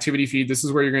the activity feed, this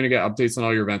is where you're going to get updates on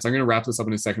all your events. I'm going to wrap this up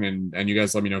in a second, and you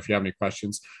guys let me know if you have any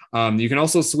questions. You can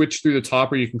also switch through the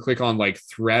top where you can click on like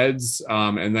threads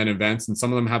and then events, and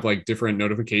some of them have like different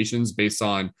notifications based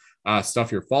on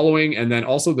stuff you're following. And then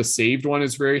also the saved one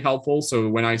is very helpful. So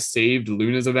when I saved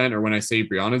Luna's event or when I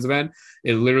saved Brianna's event,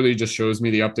 it literally just shows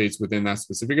me the updates within that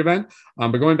specific event.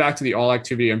 But going back to the all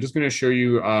activity, I'm just going to show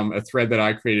you a thread that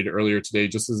I created earlier today,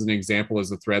 just as an example,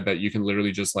 as a thread that you can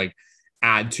literally just like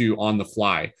add to on the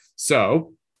fly.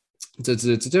 So I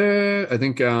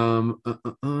think just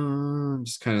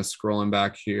kind of scrolling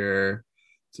back here.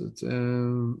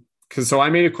 So I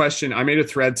made a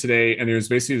thread today, and it was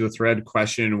basically the thread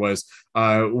question was,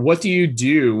 what do you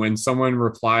do when someone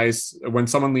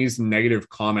leaves a negative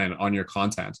comment on your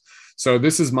content? So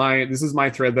this is my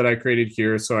thread that I created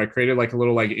here. So I created like a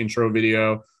little like intro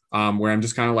video where I'm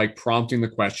just kind of like prompting the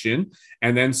question.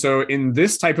 And then so in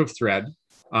this type of thread,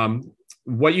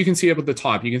 what you can see up at the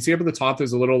top,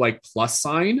 there's a little like plus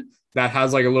sign that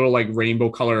has like a little like rainbow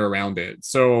color around it.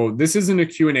 So this isn't a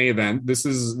Q&A event. This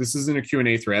isn't a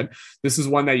Q&A thread. This is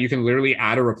one that you can literally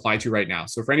add a reply to right now.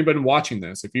 So for anybody watching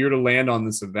this, if you were to land on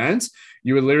this event,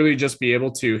 you would literally just be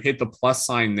able to hit the plus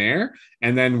sign there.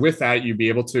 And then with that, you'd be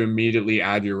able to immediately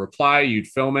add your reply. You'd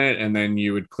film it, and then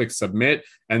you would click submit,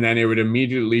 and then it would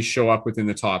immediately show up within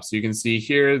the top. So you can see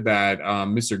here that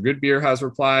Mr. Goodbeer has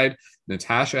replied,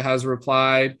 Natasha has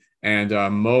replied, and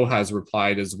Mo has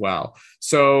replied as well.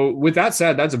 So with that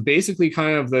said, that's basically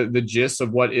kind of the gist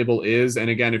of what Ibble is. And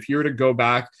again, if you were to go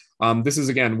back, this is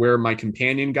again where my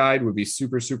companion guide would be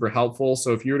super, super helpful.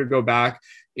 So if you were to go back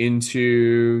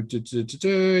into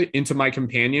my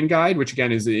companion guide, which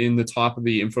again is in the top of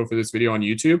the info for this video on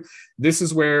YouTube, this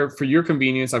is where, for your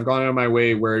convenience, I've gone out of my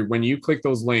way where when you click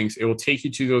those links, it will take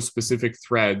you to those specific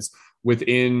threads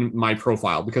within my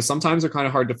profile, because sometimes they're kind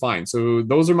of hard to find. So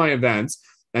those are my events.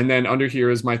 And then under here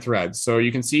is my thread. So you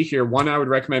can see here, one I would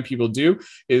recommend people do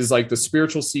is like the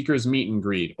Spiritual Seekers Meet and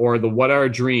Greet, or the What Are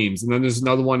Dreams. And then there's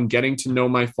another one, Getting to Know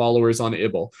My Followers on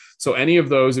Ibble. So any of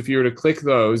those, if you were to click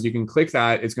those, you can click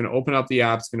that. It's going to open up the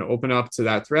app. It's going to open up to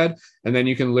that thread. And then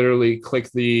you can literally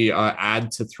click the add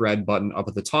to thread button up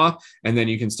at the top. And then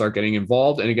you can start getting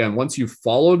involved. And again, once you've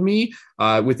followed me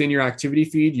within your activity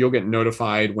feed, you'll get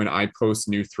notified when I post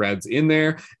new threads in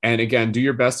there. And again, do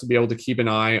your best to be able to keep an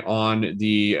eye on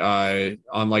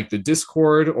like the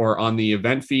Discord or on the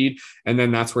event feed. And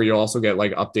then that's where you'll also get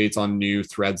like updates on new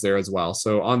threads there as well.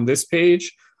 So on this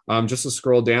page, just to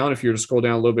scroll down, if you were to scroll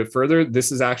down a little bit further,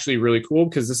 this is actually really cool,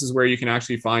 because this is where you can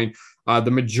actually find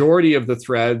the majority of the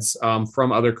threads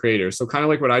from other creators. So kind of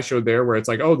like what I showed there, where it's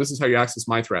like, oh, this is how you access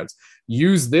my threads.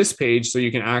 Use this page so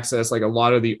you can access like a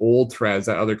lot of the old threads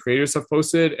that other creators have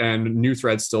posted and new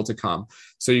threads still to come.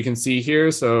 So you can see here,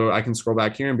 so I can scroll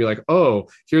back here and be like, oh,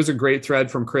 here's a great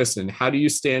thread from Kristen. How do you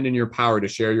stand in your power to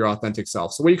share your authentic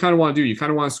self? So what you kind of want to do, you kind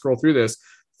of want to scroll through this,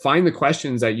 find the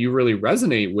questions that you really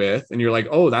resonate with, and you're like,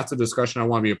 oh, that's a discussion I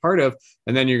want to be a part of.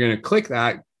 And then you're going to click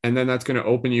that, and then that's going to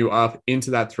open you up into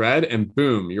that thread, and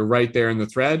boom, you're right there in the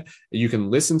thread. You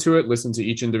can listen to it, listen to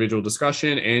each individual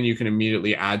discussion, and you can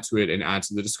immediately add to it and add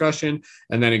to the discussion.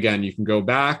 And then again, you can go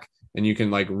back and you can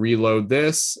like reload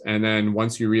this. And then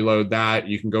once you reload that,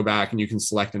 you can go back and you can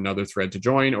select another thread to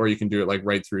join, or you can do it like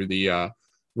right through the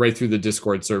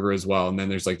Discord server as well. And then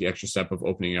there's like the extra step of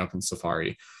opening it up in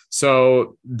Safari.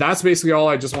 So that's basically all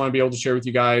I just want to be able to share with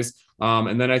you guys.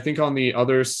 And then I think on the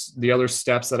other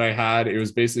steps that I had, it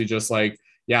was basically just like,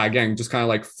 yeah, again, just kind of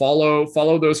like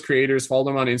follow those creators, follow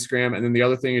them on Instagram. And then the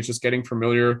other thing is just getting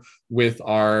familiar with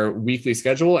our weekly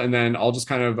schedule. And then I'll just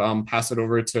kind of pass it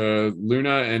over to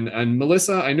Luna and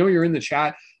Melissa. I know you're in the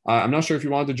chat. I'm not sure if you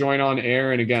wanted to join on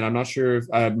air. And again, I'm not sure if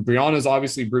Brianna's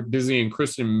obviously busy and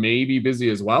Kristen may be busy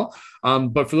as well.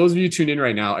 But for those of you tuned in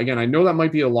right now, again, I know that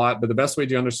might be a lot, but the best way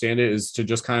to understand it is to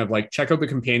just kind of like check out the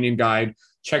companion guide,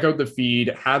 check out the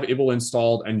feed, have Ibble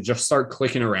installed, and just start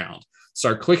clicking around.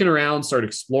 Start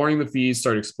exploring the feeds,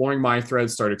 start exploring my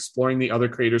threads, start exploring the other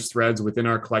creators' threads within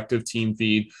our collective team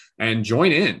feed, and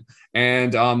join in.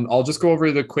 And I'll just go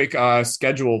over the quick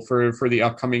schedule for the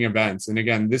upcoming events. And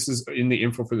again, this is in the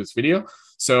info for this video.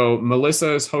 So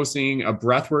Melissa is hosting a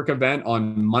breathwork event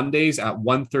on Mondays at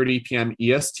 1:30 p.m.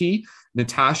 EST.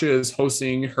 Natasha is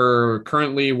hosting her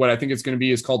currently what I think it's going to be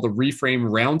is called the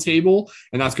Reframe Roundtable.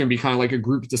 And that's going to be kind of like a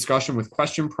group discussion with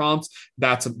question prompts.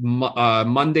 That's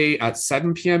Monday at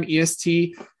 7 p.m.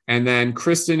 EST. And then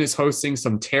Kristen is hosting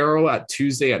some tarot at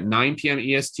Tuesday at 9 p.m.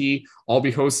 EST. I'll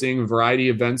be hosting variety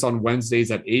events on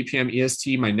Wednesdays at 8 p.m.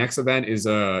 EST. My next event is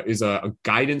a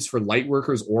guidance for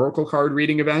lightworkers oracle card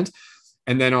reading event.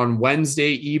 And then on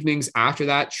Wednesday evenings after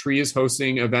that, Tree is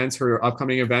hosting events. Her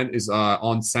upcoming event is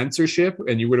on censorship,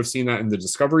 and you would have seen that in the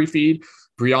Discovery feed.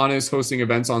 Brianna is hosting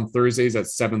events on Thursdays at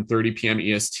 7:30 p.m.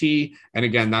 EST. And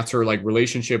again, that's her like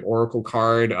relationship oracle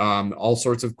card, all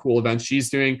sorts of cool events she's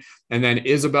doing. And then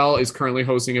Isabel is currently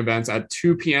hosting events at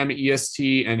 2 p.m.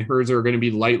 EST, and hers are going to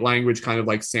be light language, kind of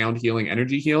like sound healing,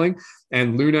 energy healing.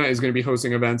 And Luna is going to be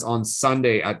hosting events on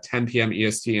Sunday at 10 p.m.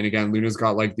 EST. And again, Luna's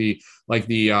got the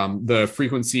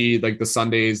frequency, like the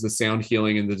Sundays, the sound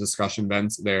healing, and the discussion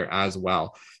events there as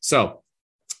well. So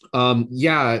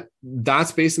yeah,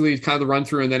 that's basically kind of the run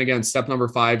through. And then again, step number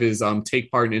 5 is take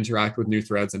part and interact with new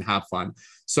threads and have fun.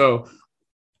 So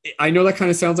I know that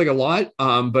kind of sounds like a lot,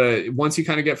 but once you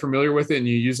kind of get familiar with it and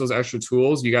you use those extra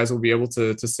tools, you guys will be able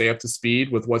to stay up to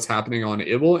speed with what's happening on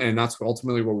Ibble. And that's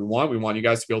ultimately what we want. We want you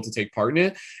guys to be able to take part in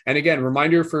it. And again,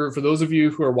 reminder for those of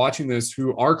you who are watching this,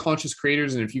 who are conscious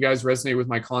creators, and if you guys resonate with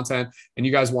my content and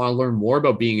you guys want to learn more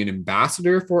about being an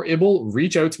ambassador for Ibble,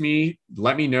 reach out to me,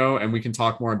 let me know, and we can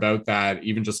talk more about that,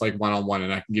 even just like one-on-one,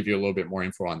 and I can give you a little bit more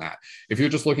info on that. If you're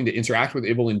just looking to interact with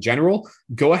Ibble in general,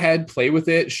 go ahead, play with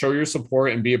it, show your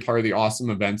support, and be a part of the awesome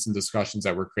events and discussions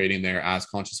that we're creating there as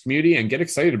Conscious Community, and get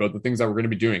excited about the things that we're going to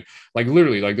be doing. Like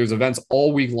literally, like there's events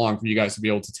all week long for you guys to be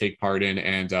able to take part in.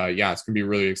 And yeah, it's going to be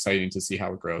really exciting to see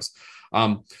how it grows.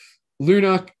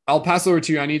 Luna, I'll pass over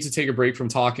to you. I need to take a break from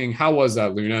talking. How was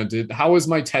that, Luna? How was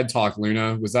my TED Talk,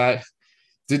 Luna? Was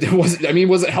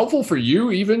it helpful for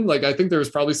you even? Like, I think there was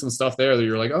probably some stuff there that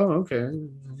you're like, oh, okay.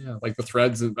 Yeah. Like the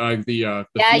threads and the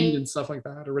feed and stuff like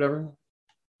that or whatever.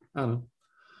 I don't know.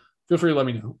 Feel free to let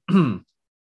me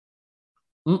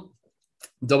know.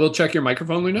 Double check your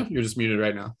microphone, Luna. You're just muted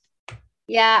right now.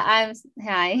 Yeah,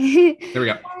 hi. There we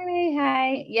go.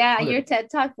 Hi. Yeah, Okay. your TED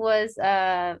Talk was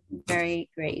very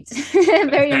great.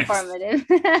 Very informative.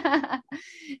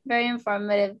 Very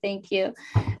informative. Thank you.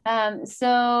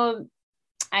 So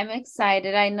I'm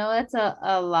excited. I know it's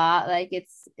a lot. Like it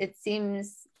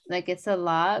seems like it's a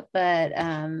lot, but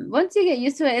once you get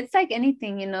used to it, it's like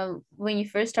anything, when you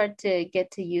first start to get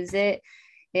to use it,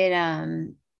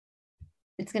 it's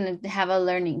going to have a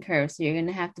learning curve. So you're going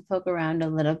to have to poke around a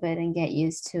little bit and get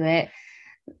used to it.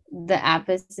 The app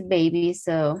is a baby,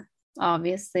 so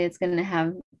obviously it's going to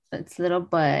have its little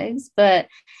bugs, but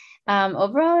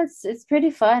overall it's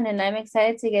pretty fun, and I'm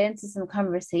excited to get into some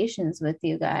conversations with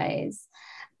you guys.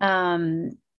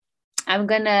 I'm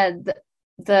gonna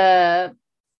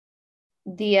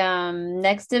the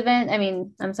next event,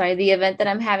 the event that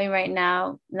I'm having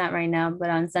not right now,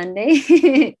 but on Sunday,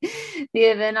 the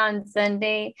event on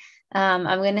Sunday, I'm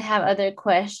going to have other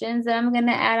questions that I'm going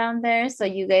to add on there, so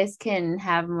you guys can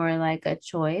have more like a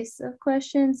choice of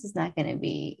questions. It's not going to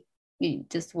be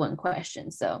just one question,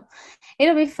 so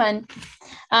it'll be fun.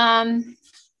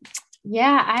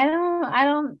 Yeah, I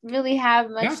don't really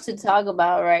have much to talk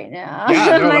about right now.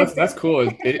 Yeah, no, that's cool.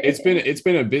 It's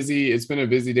been a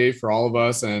busy day for all of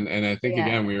us, and I think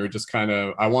again we were just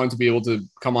I wanted to be able to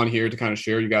come on here to kind of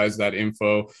share you guys that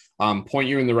info, point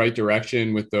you in the right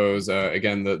direction with those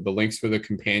again the links for the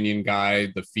companion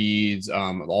guide, the feeds,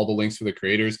 all the links for the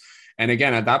creators. And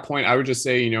again, at that point, I would just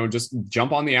say, just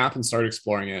jump on the app and start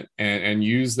exploring it, and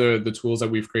use the tools that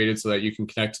we've created so that you can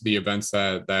connect to the events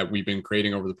that we've been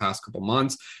creating over the past couple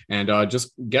months, and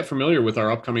just get familiar with our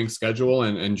upcoming schedule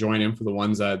and join in for the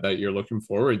ones that you're looking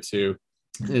forward to.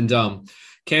 And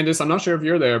Candace, I'm not sure if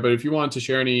you're there, but if you want to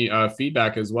share any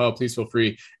feedback as well, please feel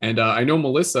free. And I know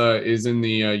Melissa is in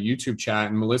the YouTube chat,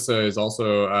 and Melissa is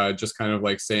also just kind of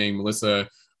like saying, Melissa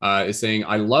is saying,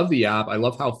 I love the app. I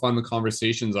love how fun the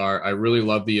conversations are. I really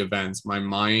love the events. My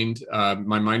mind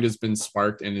has been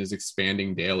sparked and is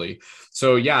expanding daily.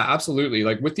 So yeah, absolutely.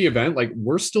 Like with the event, like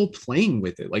we're still playing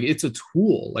with it. Like it's a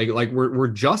tool. Like we're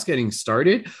just getting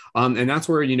started. And that's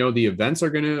where, the events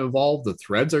are going to evolve. The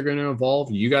threads are going to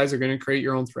evolve. You guys are going to create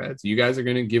your own threads. You guys are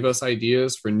going to give us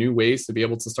ideas for new ways to be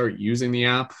able to start using the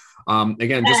app.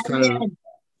 Again, just kind of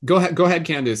go ahead,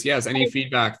 Candace. Yes. Any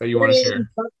feedback that you want to share?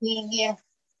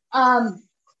 I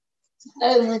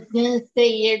was going to say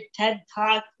your TED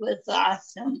Talk was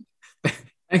awesome.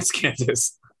 Thanks,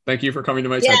 Candace. Thank you for coming to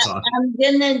my TED Talk. I'm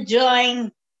gonna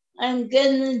join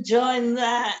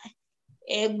that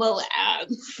Ibble app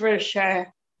for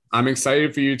sure. I'm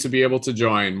excited for you to be able to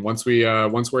join once we're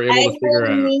able to figure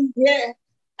out.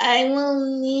 I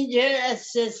will need your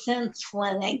assistance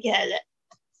when I get it.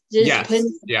 Yes.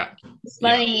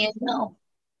 Letting you know.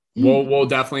 We'll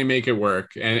definitely make it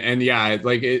work. And yeah,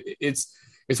 like it's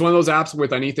one of those apps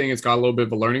with anything, it's got a little bit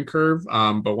of a learning curve.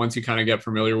 But once you kind of get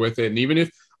familiar with it, and even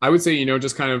if I would say,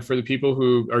 just kind of for the people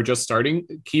who are just starting,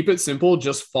 keep it simple,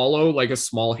 just follow like a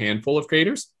small handful of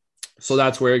creators. So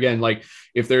that's where, again, like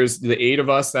if there's the 8 of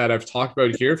us that I've talked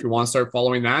about here, if you want to start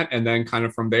following that, and then kind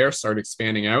of from there, start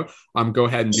expanding out, go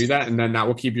ahead and do that. And then that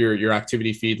will keep your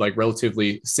activity feed like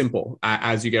relatively simple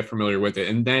as you get familiar with it.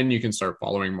 And then you can start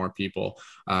following more people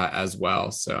as well.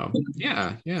 So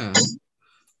yeah.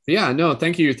 Yeah, no,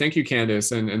 thank you,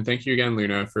 Candace, and thank you again,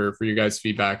 Luna, for you guys'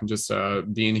 feedback and just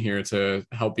being here to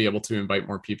help be able to invite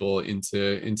more people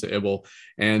into Ibble.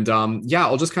 And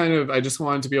I just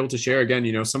wanted to be able to share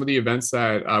again, some of the events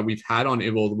that we've had on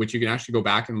Ibble, which you can actually go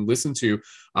back and listen to.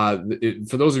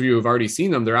 For those of you who have already seen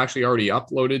them, they're actually already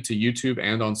uploaded to YouTube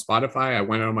and on Spotify. I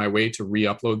went out of my way to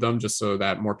re-upload them just so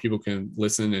that more people can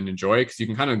listen and enjoy it, because you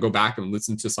can kind of go back and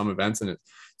listen to some events, and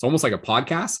it's almost like a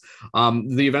podcast.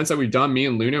 The events that we've done, me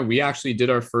and Luna, we actually did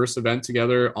our first event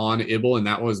together on Ibble, and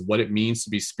that was what it means to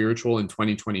be spiritual in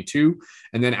 2022.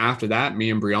 And then after that,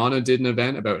 me and Brianna did an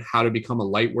event about how to become a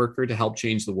light worker to help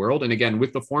change the world. And again,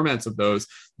 with the formats of those,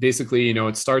 basically,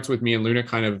 it starts with me and Luna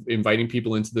kind of inviting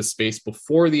people into this space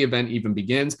before the event even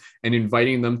begins and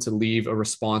inviting them to leave a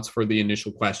response for the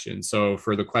initial question. So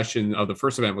for the question of the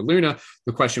first event with Luna,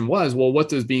 the question was, well, what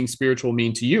does being spiritual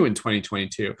mean to you in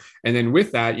 2022? And then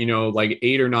with that, like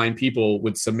 8 or 9 people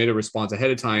would submit a response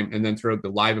ahead of time. And then throughout the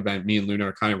live event, me and Luna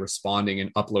are kind of responding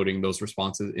and uploading those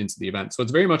responses into the event. So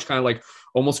it's very much kind of like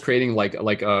almost creating like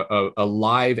a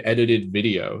live edited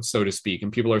video, so to speak.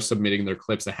 And people are submitting their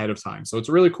clips ahead of time. So it's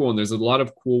really cool. And there's a lot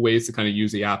of cool ways to kind of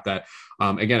use the app that,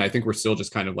 again, I think we're still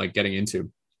just kind of like getting into.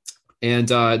 And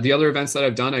the other events that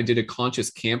I've done, I did a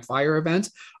conscious campfire event,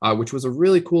 which was a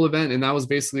really cool event. And that was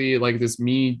basically like this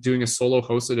me doing a solo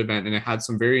hosted event. And it had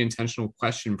some very intentional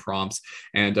question prompts.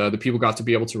 And the people got to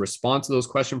be able to respond to those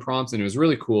question prompts. And it was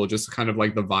really cool, just kind of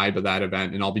like the vibe of that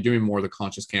event. And I'll be doing more of the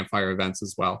conscious campfire events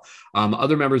as well.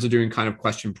 Other members are doing kind of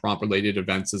question prompt related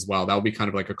events as well. That will be kind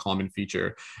of like a common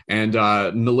feature. And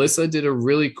Melissa did a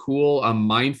really cool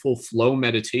mindful flow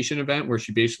meditation event where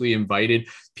she basically invited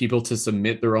people to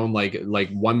submit their own like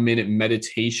 1 minute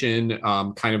meditation,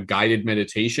 kind of guided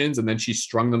meditations. And then she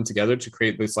strung them together to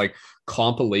create this like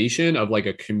compilation of like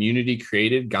a community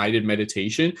created guided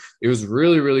meditation. It was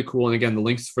really, really cool. And again, the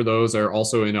links for those are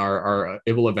also in our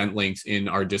Ibble event links in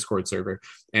our Discord server.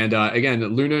 And again,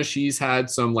 Luna, she's had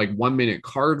some like 1 minute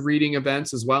card reading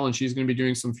events as well. And she's going to be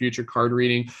doing some future card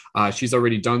reading. She's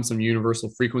already done some universal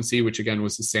frequency, which again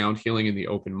was the sound healing in the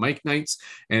open mic nights.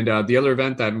 And the other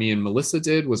event that me and Melissa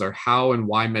did was our how and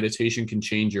why meditation can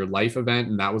change your life event.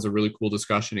 And that was a really cool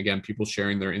discussion. Again, people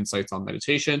sharing their insights on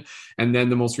meditation. And then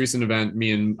the most recent event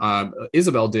me and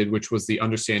Isabel did, which was the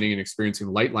understanding and experiencing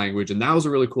light language. And that was a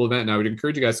really cool event. And I would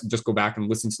encourage you guys to just go back and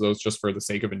listen to those just for the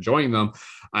sake of enjoying them.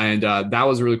 And that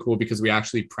was really cool because we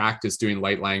actually practiced doing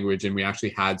light language, and we actually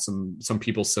had some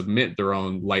people submit their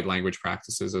own light language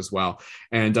practices as well.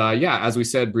 And as we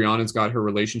said, Brianna's got her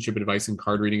relationship advice and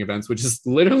card reading events, which is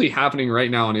literally happening right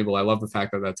now on Ibble. I love the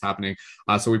fact that that's happening.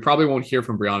 So we probably won't hear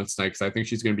from Brianna tonight because I think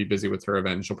she's going to be busy with her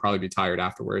event and she'll probably be tired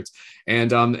afterwards.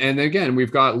 And again,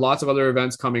 we've got lots of other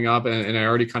events coming up, and I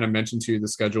already kind of mentioned to you the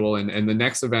schedule. And the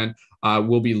next event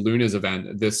will be Luna's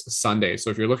event this Sunday. So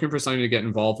if you're looking for something to get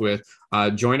involved with,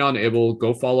 join on Ibble,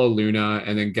 go follow Luna,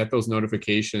 and then get those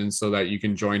notifications so that you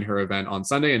can join her event on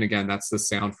Sunday. And again, that's the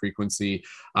sound frequency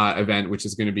event, which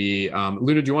is going to be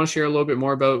Luna. Do you want to share a little bit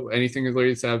more about anything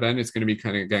related to that event? It's going to be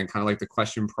kind of like the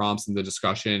question prompts and the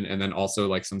discussion, and then also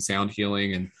like some sound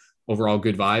healing and overall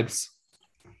good vibes.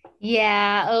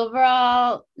 Yeah,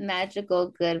 overall magical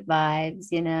good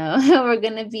vibes, we're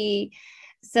going to be,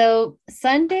 so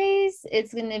Sundays,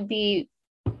 it's going to be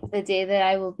the day that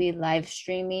I will be live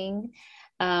streaming.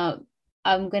 I'm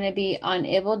going to be on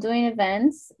Ibble doing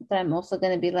events, but I'm also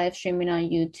going to be live streaming on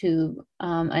YouTube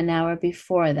an hour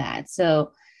before that.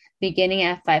 So beginning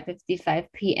at 5:55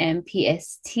 p.m.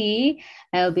 PST,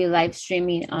 I will be live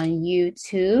streaming on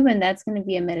YouTube, and that's going to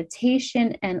be a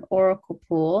meditation and oracle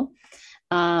pool.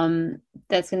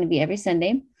 That's going to be every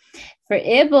Sunday. For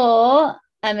Ibble,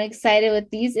 I'm excited with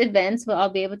these events where I'll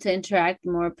be able to interact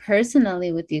more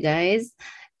personally with you guys.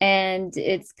 And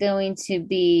it's going to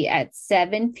be at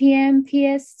 7 p.m.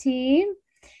 PST.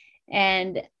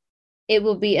 And it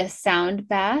will be a sound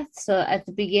bath. So at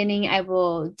the beginning, I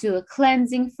will do a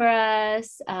cleansing for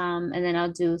us, and then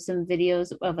I'll do some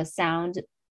videos of a sound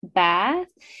bath,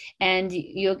 and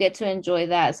you'll get to enjoy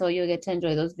that. So you'll get to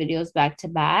enjoy those videos back to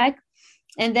back.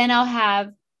 And then I'll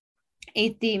have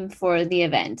a theme for the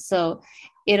event. So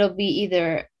it'll be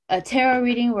either a tarot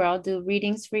reading where I'll do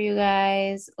readings for you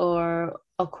guys, or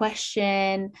a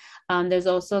question. There's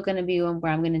also going to be one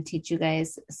where I'm going to teach you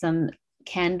guys some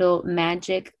candle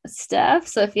magic stuff.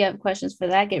 So if you have questions for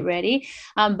that, get ready.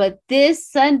 But this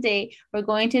Sunday, we're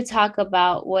going to talk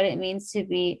about what it means to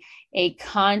be a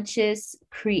conscious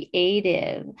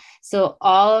creative. So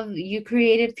all of you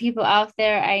creative people out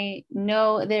there, I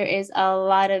know there is a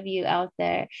lot of you out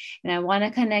there, and I want to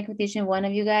connect with each and one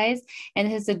of you guys.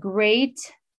 And it's a great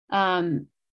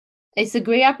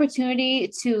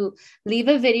opportunity to leave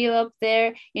a video up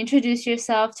there, introduce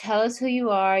yourself, tell us who you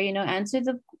are, answer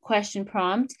the question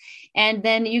prompt, and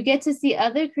then you get to see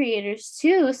other creators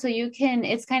too. So you can,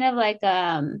 it's kind of like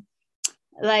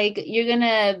you're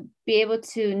gonna be able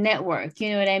to network, you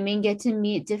know what I mean? Get to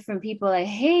meet different people, like,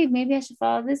 hey, maybe I should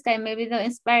follow this guy, maybe they'll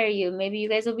inspire you, maybe you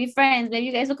guys will be friends, maybe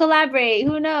you guys will collaborate,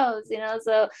 who knows,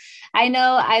 So I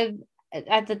know I've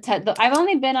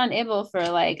only been on Ibble for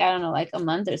a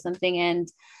month or something,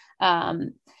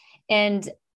 and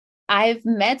I've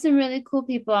met some really cool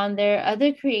people on there,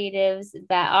 other creatives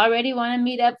that already want to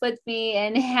meet up with me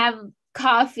and have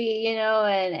coffee,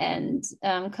 and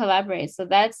collaborate. So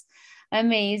that's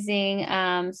amazing.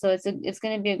 So it's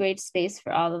going to be a great space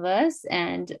for all of us,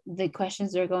 and the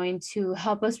questions are going to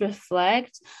help us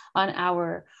reflect on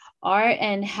our art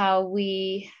and how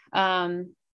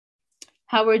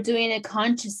we're doing it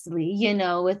consciously,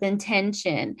 with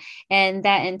intention, and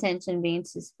that intention being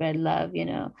to spread love,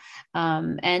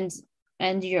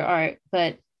 and your art,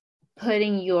 but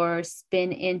putting your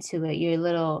spin into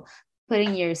it,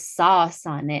 putting your sauce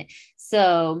on it.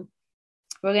 So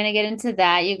we're going to get into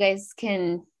that. You guys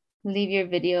can leave your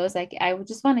videos. I would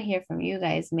just want to hear from you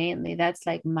guys mainly. That's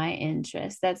like my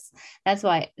interest. That's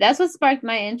what sparked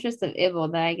my interest of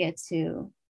Ibble, that I get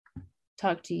to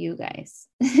talk to you guys.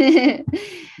 So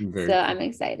cool. I'm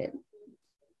excited.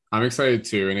 I'm excited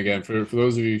too. And again, for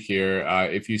those of you here,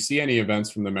 if you see any events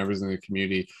from the members in the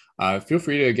community, feel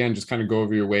free to, again, just kind of go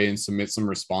over your way and submit some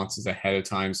responses ahead of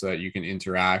time so that you can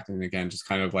interact. And again, just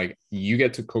kind of like you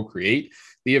get to co-create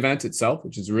the event itself,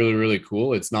 which is really, really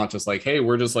cool. It's not just like, hey,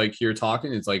 we're just like here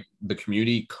talking. It's like the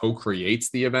community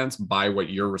co-creates the events by what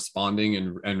you're responding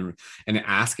and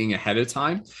asking ahead of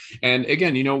time. And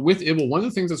again, with Ibble, one of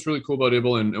the things that's really cool about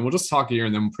Ibble, and we'll just talk here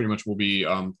and then pretty much we'll be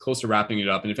close to wrapping it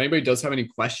up. And if anybody does have any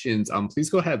questions,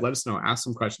 please go ahead, let us know, ask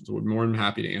some questions. We're more than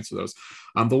happy to answer those.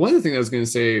 But one of the things I was going to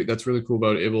say that's really cool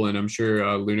about Ibble, and I'm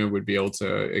sure Luna would be able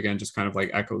to, again, just kind of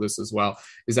like echo this as well,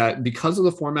 is that because of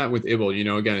the format with Ibble,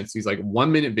 again, it's these like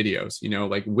 1-minute videos,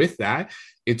 like with that,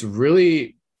 it's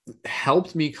really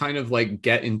helped me kind of like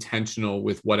get intentional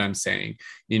with what I'm saying,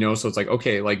 so it's like,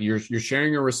 okay, like you're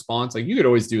sharing a response, like you could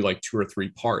always do like 2 or 3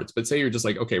 parts, but say you're just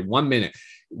like, okay, 1 minute,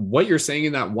 what you're saying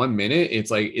in that 1 minute,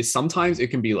 it's sometimes it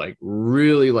can be like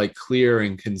really like clear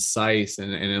and concise,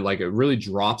 and it really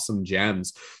drops some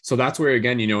gems. So that's where,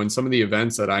 again, in some of the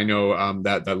events that I know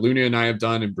that Luna and I have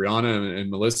done, and Brianna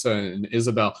and Melissa and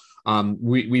Isabel,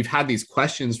 we've had these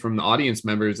questions from the audience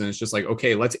members, and it's just like,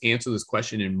 okay, let's answer this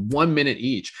question in 1 minute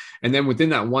each. And then within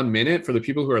that 1 minute, for the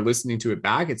people who are listening to it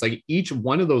back, it's like each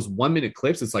one of those 1 minute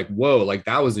clips, it's like, whoa, like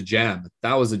that was a gem.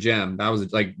 That was a gem. That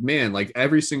was like, man, like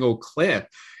every single clip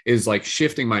is like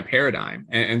shifting my paradigm.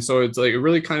 And so it's like, it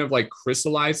really kind of like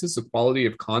crystallizes the quality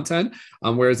of content.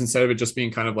 Whereas instead of it just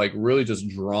being kind of like really just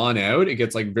drawn out, it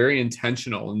gets like very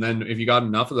intentional. And then if you got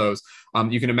enough of those,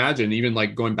 you can imagine even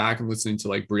like going back and listening to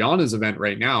like Brianna's event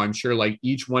right now, I'm sure like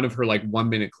each one of her like 1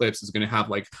 minute clips is going to have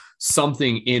like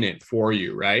something in it for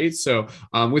you. Right. So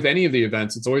with any of the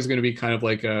events, it's always going to be kind of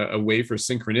like a way for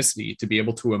synchronicity to be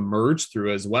able to emerge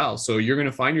through as well. So you're going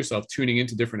to find yourself tuning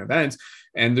into different events,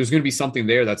 and there's going to be something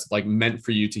there that's like meant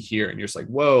for you to hear. And you're just like,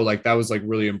 whoa, like that was like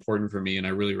really important for me. And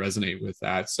I really resonate with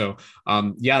that. So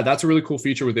yeah, that's a really cool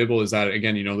feature with Ibble, is that,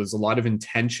 again, there's a lot of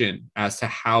intention as to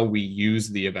how we use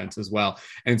the events as well.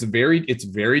 And it's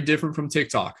very different from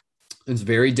TikTok. It's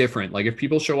very different. Like if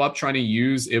people show up trying to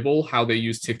use Ibble how they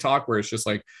use TikTok, where it's just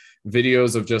like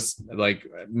videos of just like,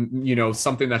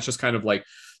 something that's just kind of like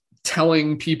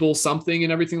telling people something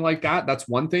and everything like that. That's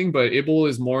one thing, but Ibble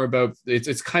is more about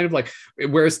it's kind of like,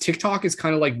 whereas TikTok is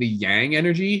kind of like the yang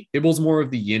energy, Ibble's more of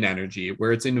the yin energy,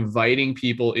 where it's inviting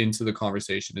people into the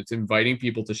conversation. It's inviting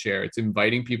people to share. It's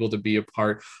inviting people to be a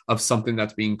part of something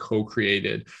that's being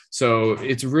co-created. So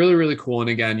it's really, really cool. And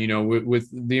again, you know, with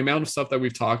the amount of stuff that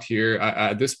we've talked here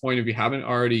at this point, if you haven't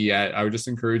already yet, I would just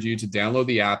encourage you to download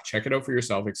the app, check it out for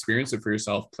yourself, experience it for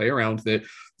yourself, play around with it,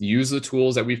 use the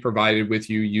tools that we've provided with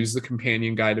you, use the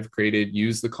companion guide I've created,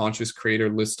 use the conscious creator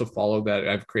list to follow that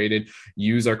I've created,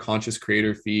 use our conscious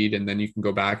creator feed, and then you can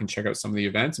go back and check out some of the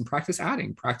events and practice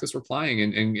adding, practice replying,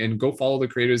 and go follow the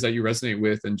creators that you resonate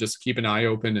with, and just keep an eye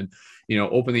open, and, you know,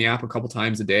 open the app a couple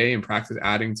times a day and practice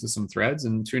adding to some threads,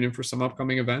 and tune in for some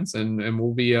upcoming events, and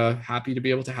we'll be happy to be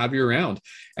able to have you around.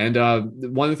 And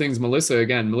one of the things, Melissa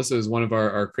is one of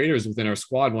our creators within our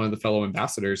squad, one of the fellow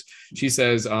ambassadors. She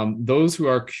says, those who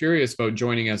are curious about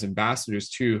joining as ambassadors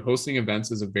too, hosting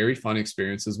events is a very fun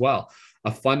experience as well.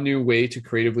 A fun new way to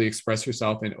creatively express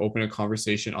yourself and open a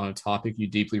conversation on a topic you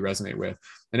deeply resonate with.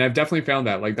 And I've definitely found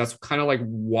that, like, that's kind of like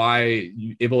why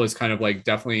Ibble is kind of like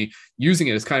definitely using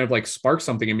it. It's kind of like sparked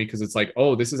something in me, because it's like,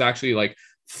 oh, this is actually like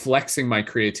flexing my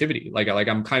creativity. Like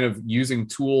I'm kind of using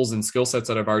tools and skill sets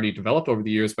that I've already developed over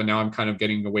the years, but now I'm kind of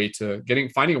finding a way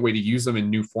to use them in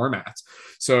new formats.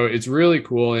 So it's really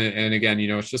cool. And again, you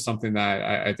know, it's just something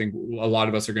that I think a lot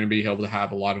of us are going to be able to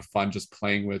have a lot of fun just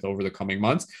playing with over the coming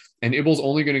months. And Ibble's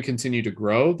only going to continue to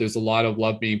grow. There's a lot of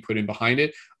love being put in behind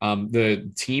it.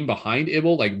 The team behind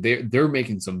Ibble, like they're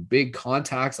making some big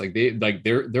contacts.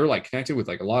 They're like connected with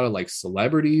like a lot of like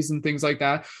celebrities and things like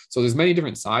that. So there's many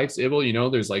different sides to Ibble. You know,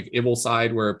 there's like Ibble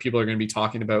side where people are going to be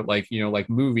talking about like, you know, like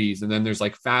movies, and then there's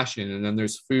like fashion, and then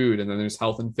there's food, and then there's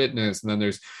health and fitness, and then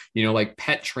there's, you know, like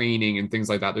pet training and things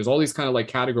like that. There's all these kind of like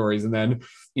categories. And then,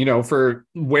 you know, for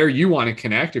where you want to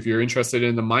connect, if you're interested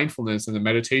in the mindfulness and the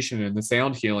meditation and the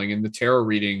sound healing and the tarot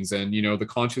readings and, you know, the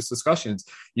conscious discussions,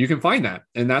 you can find that.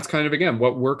 And that's kind of, again,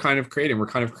 what we're kind of creating. We're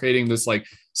kind of creating this like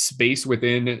space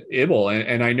within Ibble.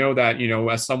 And I know that, you know,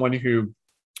 as someone who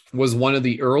was one of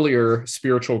the earlier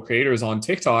spiritual creators on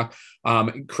TikTok,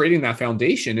 creating that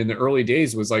foundation in the early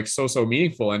days was like so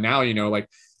meaningful. And now, you know, like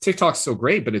TikTok's so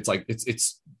great, but it's like,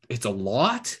 it's a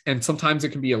lot. And sometimes it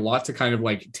can be a lot to kind of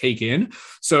like take in.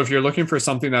 So if you're looking for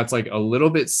something that's like a little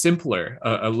bit simpler,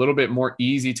 a little bit more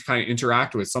easy to kind of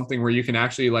interact with, something where you can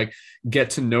actually like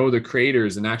get to know the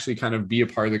creators and actually kind of be a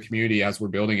part of the community as we're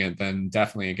building it, then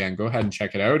definitely, again, go ahead and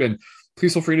check it out. And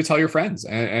please feel free to tell your friends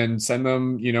and send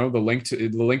them, you know, the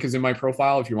link is in my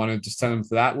profile if you want to just send them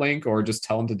to that link, or just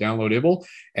tell them to download Ibble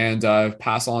and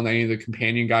pass on any of the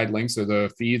companion guide links or the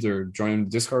feeds, or join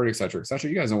Discord, et cetera, et cetera.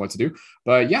 You guys know what to do.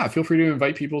 But yeah, feel free to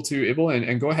invite people to Ibble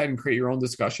and go ahead and create your own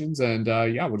discussions. And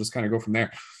yeah, we'll just kind of go from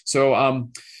there. So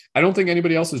I don't think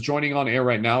anybody else is joining on air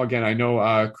right now. Again, I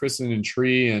know Kristen and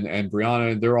Tree and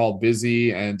Brianna, they're all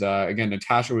busy. And again,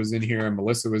 Natasha was in here and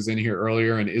Melissa was in here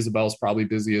earlier, and Isabel's probably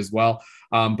busy as well.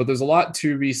 But there's a lot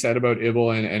to be said about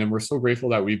Ibble, and we're so grateful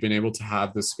that we've been able to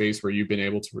have this space where you've been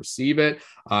able to receive it.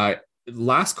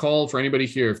 Last call for anybody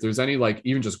here. If there's any like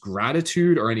even just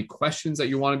gratitude or any questions that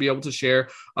you want to be able to share,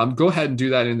 go ahead and do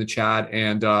that in the chat.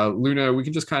 And Luna, we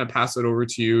can just kind of pass it over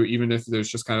to you, even if there's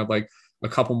just kind of like a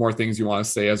couple more things you want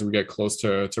to say as we get close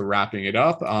to wrapping it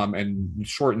up. And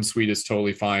short and sweet is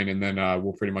totally fine. And then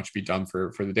we'll pretty much be done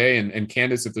for the day. And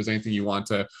Candace, if there's anything you want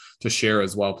to share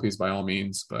as well, please, by all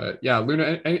means. But yeah,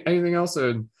 Luna, anything else?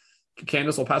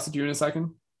 Candace, I'll pass it to you in a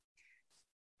second.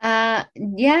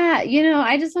 Yeah, you know,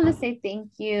 I just want to say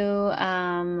thank you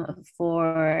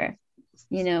for,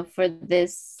 you know, for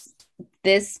this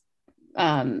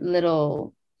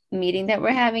little meeting that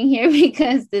we're having here,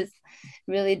 because this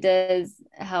really does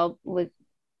help with,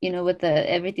 you know, with the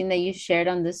everything that you shared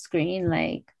on the screen,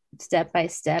 like step by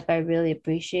step. I really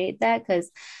appreciate that,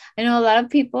 because I know a lot of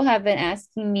people have been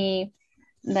asking me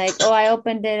like, oh, I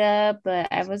opened it up, but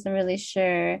I wasn't really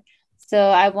sure. So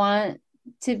I want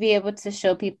to be able to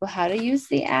show people how to use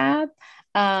the app.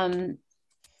 And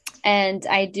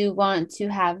I do want to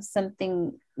have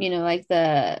something, you know, like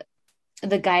the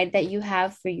guide that you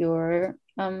have for your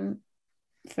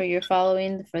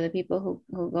following, for the people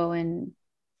who go and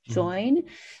join.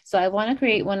 So I want to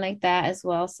create one like that as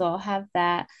well. So I'll have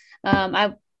that.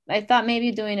 I thought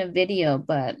maybe doing a video,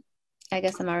 but I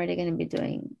guess I'm already going to be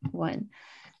doing one.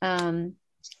 But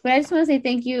I just want to say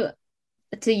thank you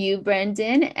to you,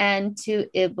 Brendan, and to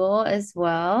Ibble as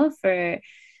well for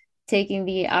taking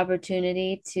the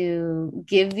opportunity to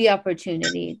give the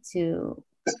opportunity to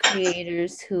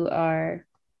creators who are,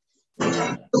 you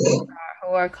know, who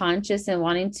are conscious and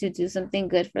wanting to do something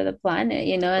good for the planet,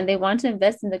 you know, and they want to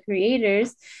invest in the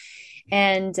creators.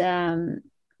 And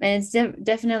it's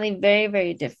definitely very,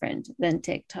 very different than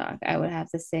TikTok, I would have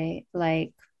to say.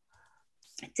 Like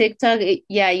TikTok,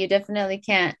 yeah, you definitely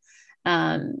can't.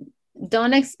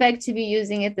 Don't expect to be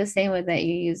using it the same way that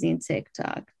you're using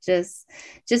TikTok. Just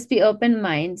be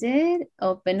open-minded,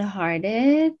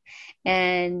 open-hearted,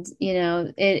 and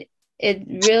it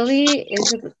really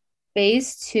is a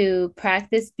space to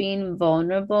practice being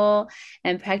vulnerable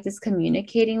and practice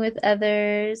communicating with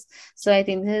others. So I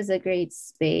think this is a great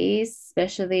space,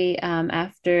 especially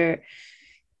after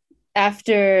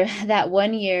that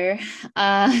 1 year.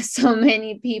 So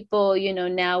many people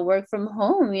now work from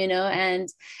home, and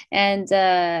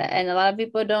a lot of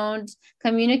people don't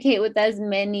communicate with as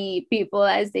many people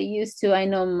as they used to. I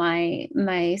know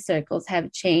my circles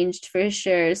have changed for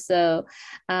sure. So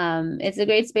it's a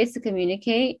great space to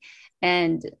communicate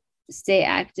and stay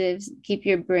active, keep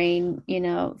your brain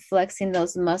flexing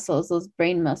those muscles, those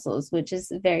brain muscles, which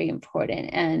is very important.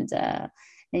 And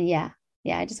yeah,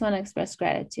 I just want to express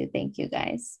gratitude. Thank you,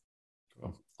 guys.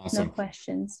 Cool. Awesome. No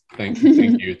questions. Thank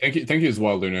you. Thank you as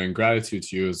well, Luna, and gratitude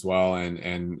to you as well.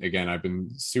 And again, I've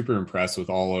been super impressed with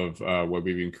all of what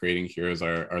we've been creating here as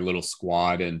our little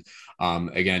squad. And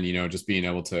again, just being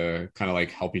able to kind of like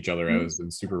help each other out has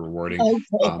been super rewarding.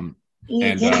 Okay. You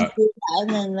And can do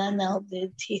that, and then I'll do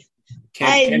it too.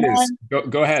 Candace,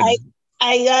 go ahead.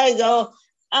 I gotta go.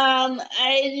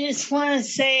 I just want to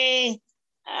say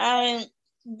I'm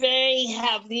very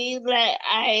happy that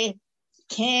I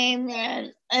came,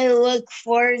 and I look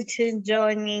forward to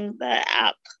joining the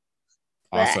app.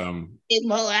 Awesome.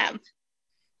 Ibble app.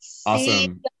 Awesome. See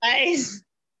you guys.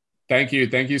 Thank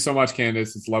you so much,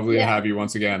 Candace. It's lovely to have you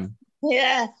once again.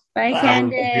 Yeah. Bye, Have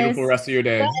Candace. a beautiful rest of your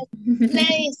day.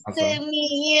 Nice Awesome. to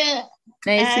meet you.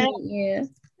 Nice to meet you.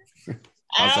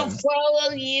 I'll Awesome.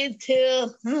 follow you too.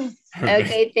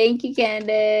 Okay, thank you,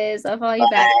 Candace. I'll follow you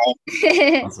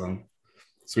back. Awesome.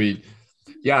 Sweet.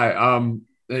 Yeah.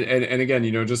 And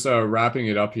again, just wrapping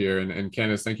it up here, and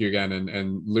Candace, thank you again.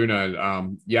 And Luna,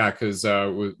 because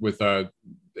with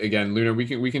again, Luna,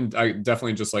 we can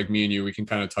definitely, just like me and you, we can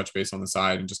kind of touch base on the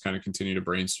side and just kind of continue to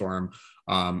brainstorm.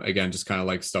 Again, just kind of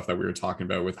like stuff that we were talking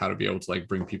about with how to be able to like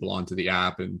bring people onto the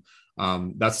app and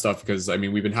that stuff, because I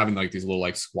mean, we've been having like these little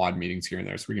like squad meetings here and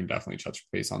there, so we can definitely touch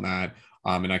base on that.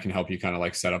 And I can help you kind of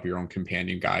like set up your own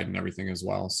companion guide and everything as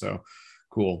well. So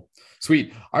cool.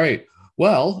 Sweet. All right.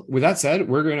 Well, with that said,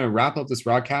 we're going to wrap up this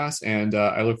broadcast, and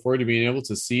I look forward to being able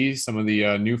to see some of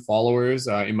the new followers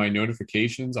in my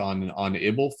notifications on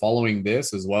Ibble following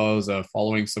this, as well as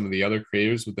following some of the other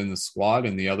creators within the squad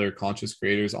and the other conscious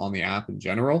creators on the app in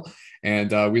general.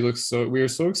 And we are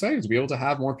so excited to be able to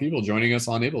have more people joining us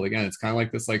on Ibble. Again, it's kind of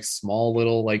like this like small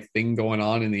little like thing going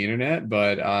on in the internet,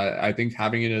 but I think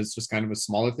having it as just kind of a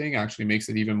smaller thing actually makes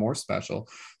it even more special.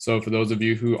 So for those of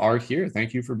you who are here,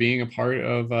 thank you for being a part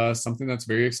of something that's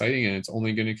very exciting, and it's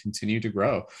only going to continue to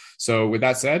grow. So with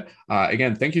that said,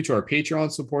 again, thank you to our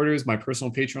Patreon supporters, my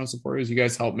personal Patreon supporters. You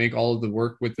guys help make all of the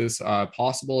work with this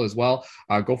possible as well.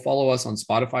 Go follow us on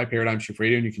Spotify, Paradigm Shift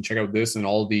Radio, and you can check out this and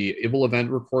all the Ibble event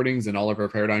recordings and all of our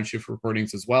Paradigm Shift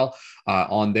recordings as well.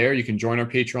 On there, you can join our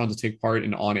Patreon to take part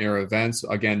in on-air events.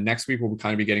 Again, next week, we'll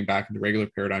kind of be getting back into regular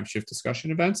Paradigm Shift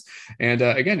discussion events. And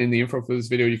again, in the info for this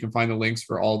video, you can find the links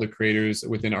for all the creators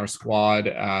within our squad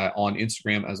on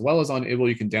Instagram as well as on Ibble.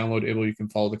 You can download Ibble, you can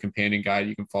follow the companion guide,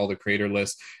 you can follow the creator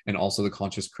list, and also the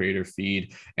conscious creator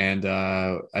feed. And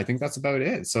I think that's about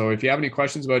it. So if you have any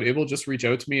questions about Ibble, just reach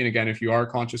out to me. And again, if you are a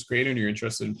conscious creator and you're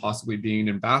interested in possibly being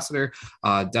an ambassador,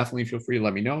 definitely feel free to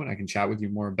let me know, and I can chat with you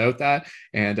more about that.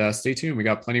 And stay tuned. We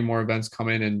got plenty more events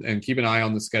coming, and keep an eye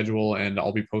on the schedule, and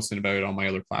I'll be posting about it on my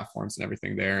other platforms and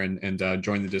everything there. And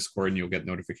join the Discord, and you'll get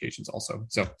notifications also.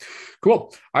 So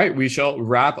cool. All right, we shall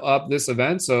wrap up this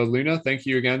event. So Luna, thank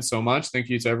you again so much. Thank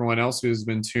you to everyone else who's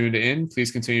been tuned in.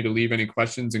 Please continue to leave any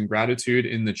questions and gratitude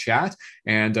in the chat.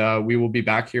 And we will be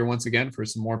back here once again for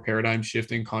some more paradigm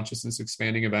shifting, consciousness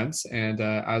expanding events. And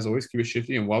as always, keep it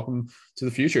shifty and welcome to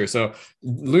the future. So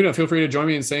Luna, feel free to join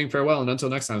me in saying farewell, and until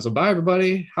next time. So bye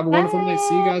everybody. Have a wonderful night.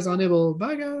 See you guys on Ibble.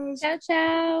 Bye guys. Ciao,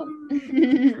 ciao.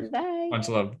 Bye. Much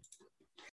love.